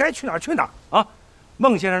你该去哪儿去哪儿啊？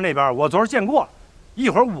孟先生那边我昨儿见过了，一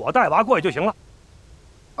会儿我带娃过去就行了。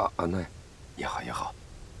那也好，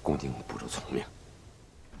恭敬不如从命。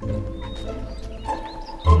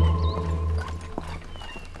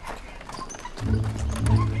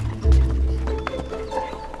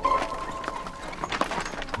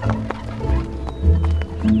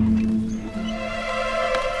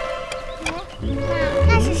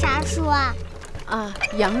那是啥树啊？啊，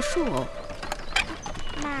杨树。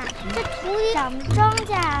妈，这土里长的庄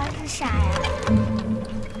稼是啥呀？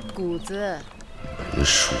谷子。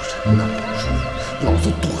树人呐，老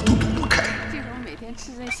子躲都躲不开。这会儿每天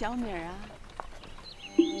吃这小米啊。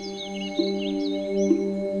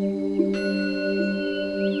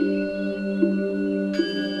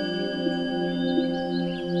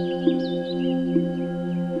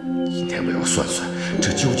今天我要算算，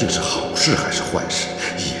这究竟是好事还是坏事，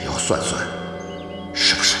也要算算，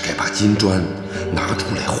是不是该把金砖拿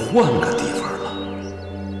出来换个地方了。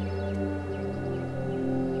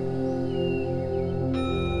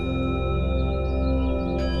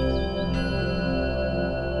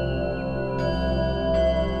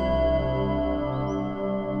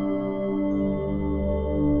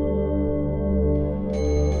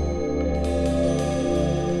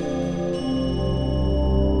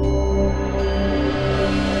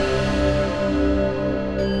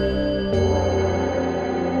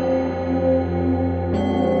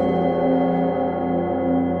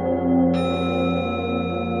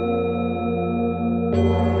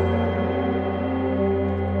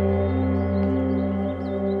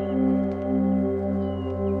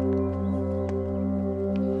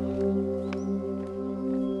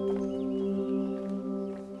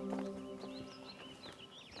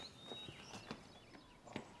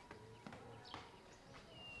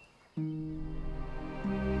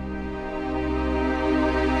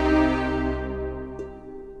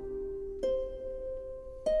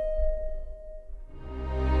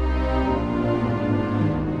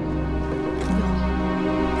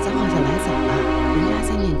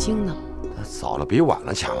比晚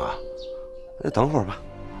了强啊！等会儿吧。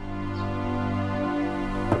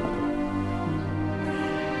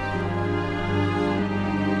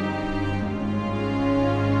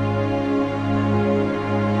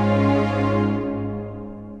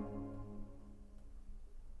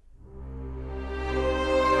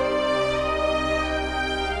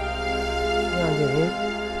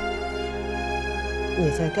你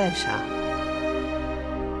在干啥？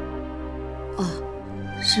哦，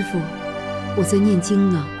师父，我在念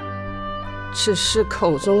经呢。只是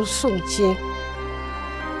口中诵经，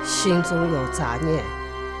心中有杂念，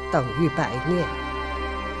等于白念。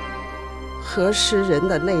何时人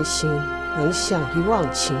的内心能像一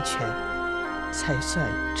忘情泉，才算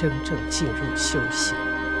真正进入修行？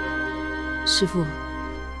师父，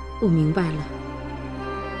我明白了。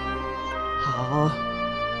好。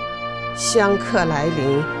香客来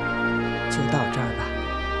临，就到这儿吧。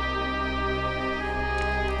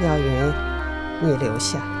妙云，你留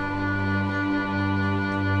下。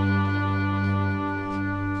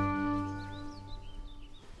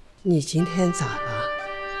你今天咋了？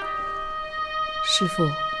师父，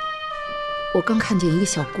我刚看见一个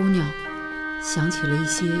小姑娘，想起了一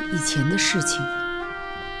些以前的事情。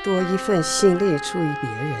多一份心力注意别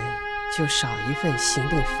人，就少一份心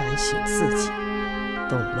力反省自己，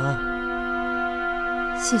懂吗？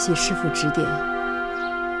谢谢师父指点。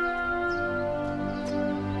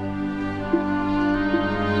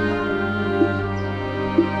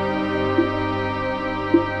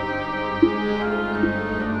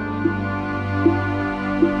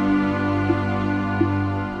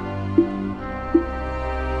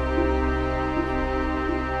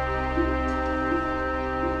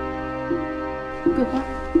桂花，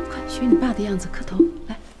快学你爸的样子磕头，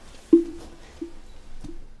来。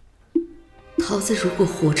桃子如果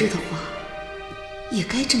活着的话，也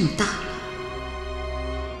该这么大了。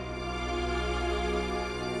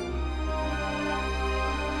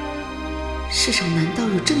世上难道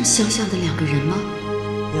有这么相像的两个人吗？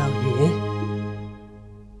妙云，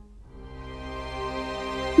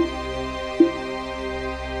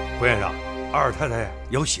胡先生，二太太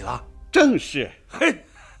有喜了。正是。嘿，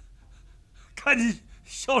看你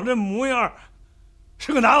笑这模样，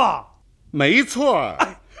是个男娃。没错。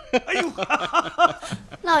哎呦，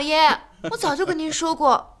老爷，我早就跟您说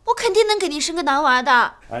过，我肯定能给您生个男娃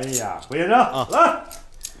的。哎呀，胡先生，来，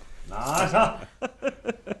拿上。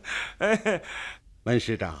哎，文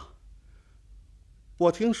师长，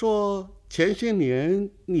我听说前些年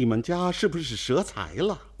你们家是不是折财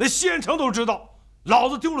了？那县城都知道，老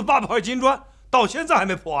子丢了800块金砖，到现在还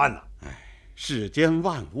没破案呢。哎，世间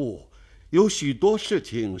万物有许多事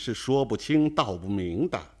情是说不清道不明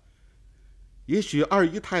的。也许二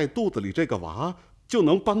姨太肚子里这个娃就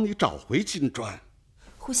能帮你找回金砖。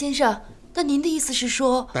胡先生，那您的意思是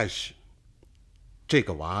说？但是这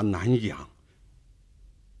个娃难养，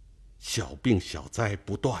小病小灾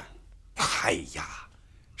不断。哎呀，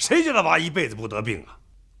谁家的娃一辈子不得病啊？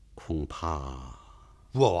恐怕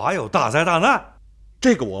我娃有大灾大难，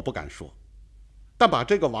这个我不敢说，但把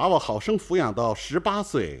这个娃娃好生抚养到18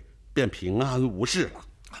岁，便平安无事了。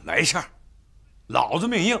没事儿，老子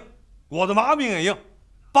命硬。我的娃命也硬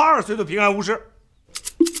，82岁都平安无事。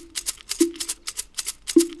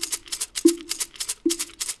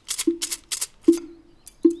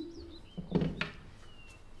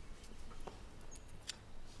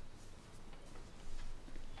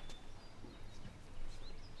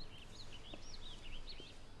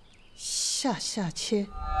下签，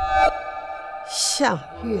相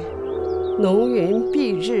月，浓云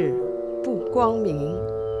蔽日不光明。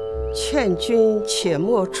劝君且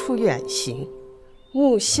莫出远行，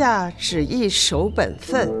目下只宜守本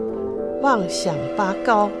分，妄想拔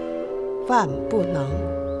高，万不能。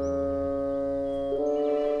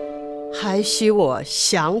还需我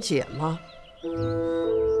详解吗？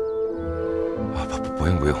啊，不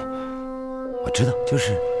用，我知道，就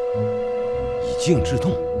是以静制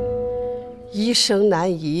动。一生难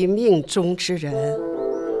移命中之人，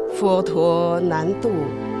佛陀难渡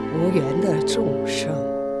无缘的众生。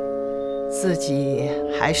自己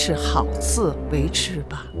还是好自为之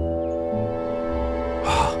吧。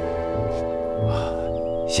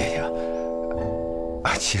谢谢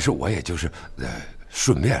啊。其实我也就是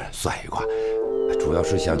顺便算一卦，主要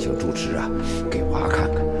是想请主持啊给娃看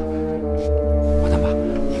看。王大妈，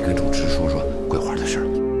你跟主持说说桂花的事儿。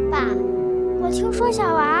爸，我听说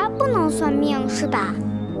小娃不能算命是吧？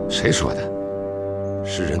谁说的？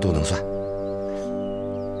是人都能算。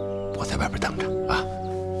我在外边等着啊。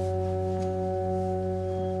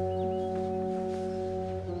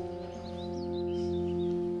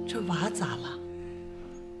这娃咋了？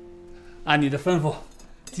按你的吩咐，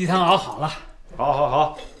鸡汤熬好了。好，好，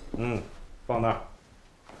好，放那儿。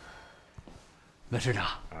门市长，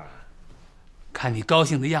看你高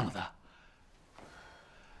兴的样子，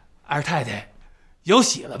二太太有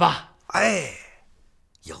喜了吧？哎，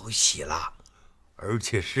有喜了，而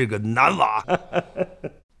且是个男娃。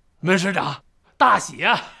门市长，大喜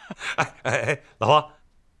呀！哎，老婆，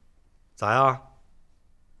咋样？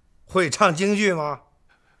会唱京剧吗？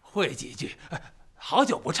会几句，好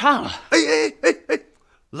久不唱了。哎，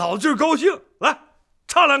老劲儿高兴，来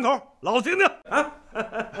唱两口，老听听啊！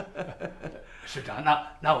市长，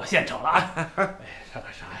那我献丑了啊！哎，唱个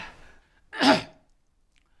啥呀？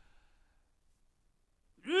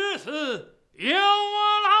日子有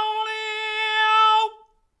我老了，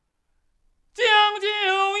将就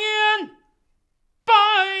言百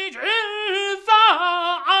之在，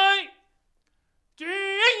举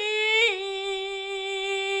一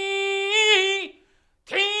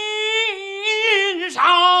听上。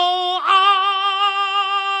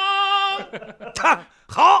唱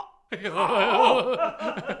好。好，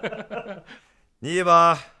你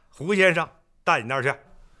把胡先生带你那儿去，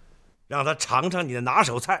让他尝尝你的拿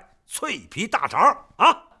手菜脆皮大肠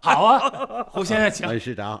啊！好啊，胡先生请。门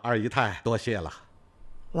市长、二姨太多谢了。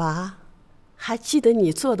娃，还记得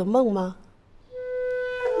你做的梦吗？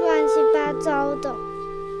乱七八糟的，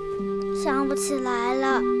想不起来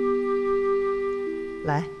了。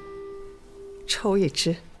来，抽一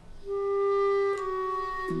支。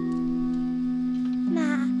妈，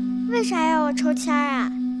为啥要我抽签啊？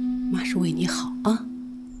妈是为你好啊！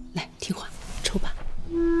来，听话，抽吧。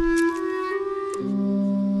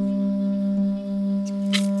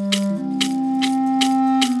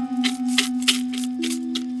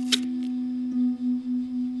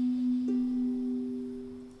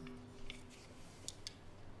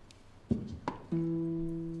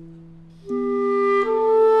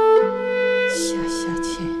下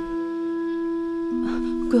签。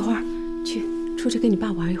桂花，去出去跟你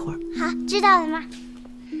爸玩一会儿。好，知道了，妈。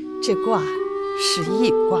这卦是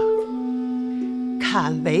易卦，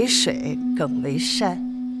坎为水，艮为山，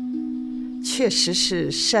确实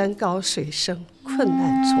是山高水深，困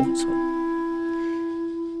难重重。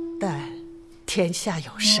但天下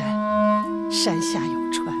有山，山下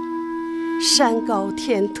有川，山高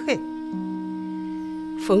天退，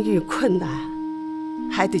逢遇困难，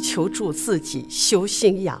还得求助自己，修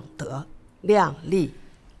心养德，量力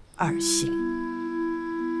而行。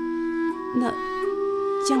那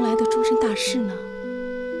将来的终身大事呢？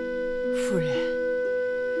夫人，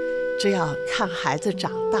这要看孩子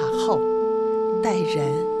长大后待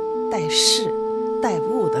人、待事、待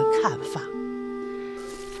物的看法。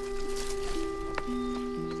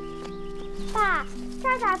爸，这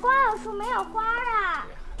儿咋光有树没有花啊？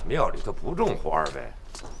庙里头不种花呗。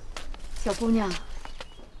小姑娘，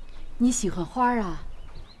你喜欢花啊？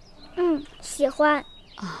喜欢。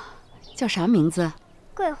啊，叫啥名字？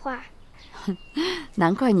桂花。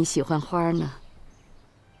难怪你喜欢花呢。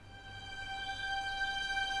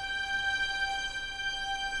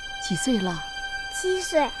几岁了？7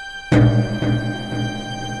岁。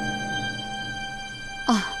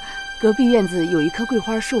啊，隔壁院子有一棵桂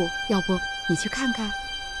花树，要不你去看看？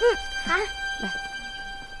好。来，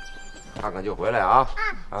看看就回来啊。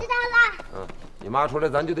知道了。你妈出来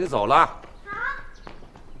咱就得走了。好。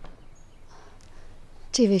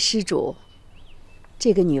这位施主，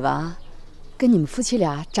这个女娃跟你们夫妻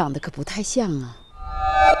俩长得可不太像啊。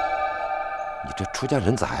你这出家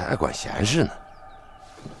人咋还爱管闲事呢？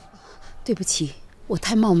对不起，我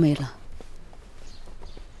太冒昧了。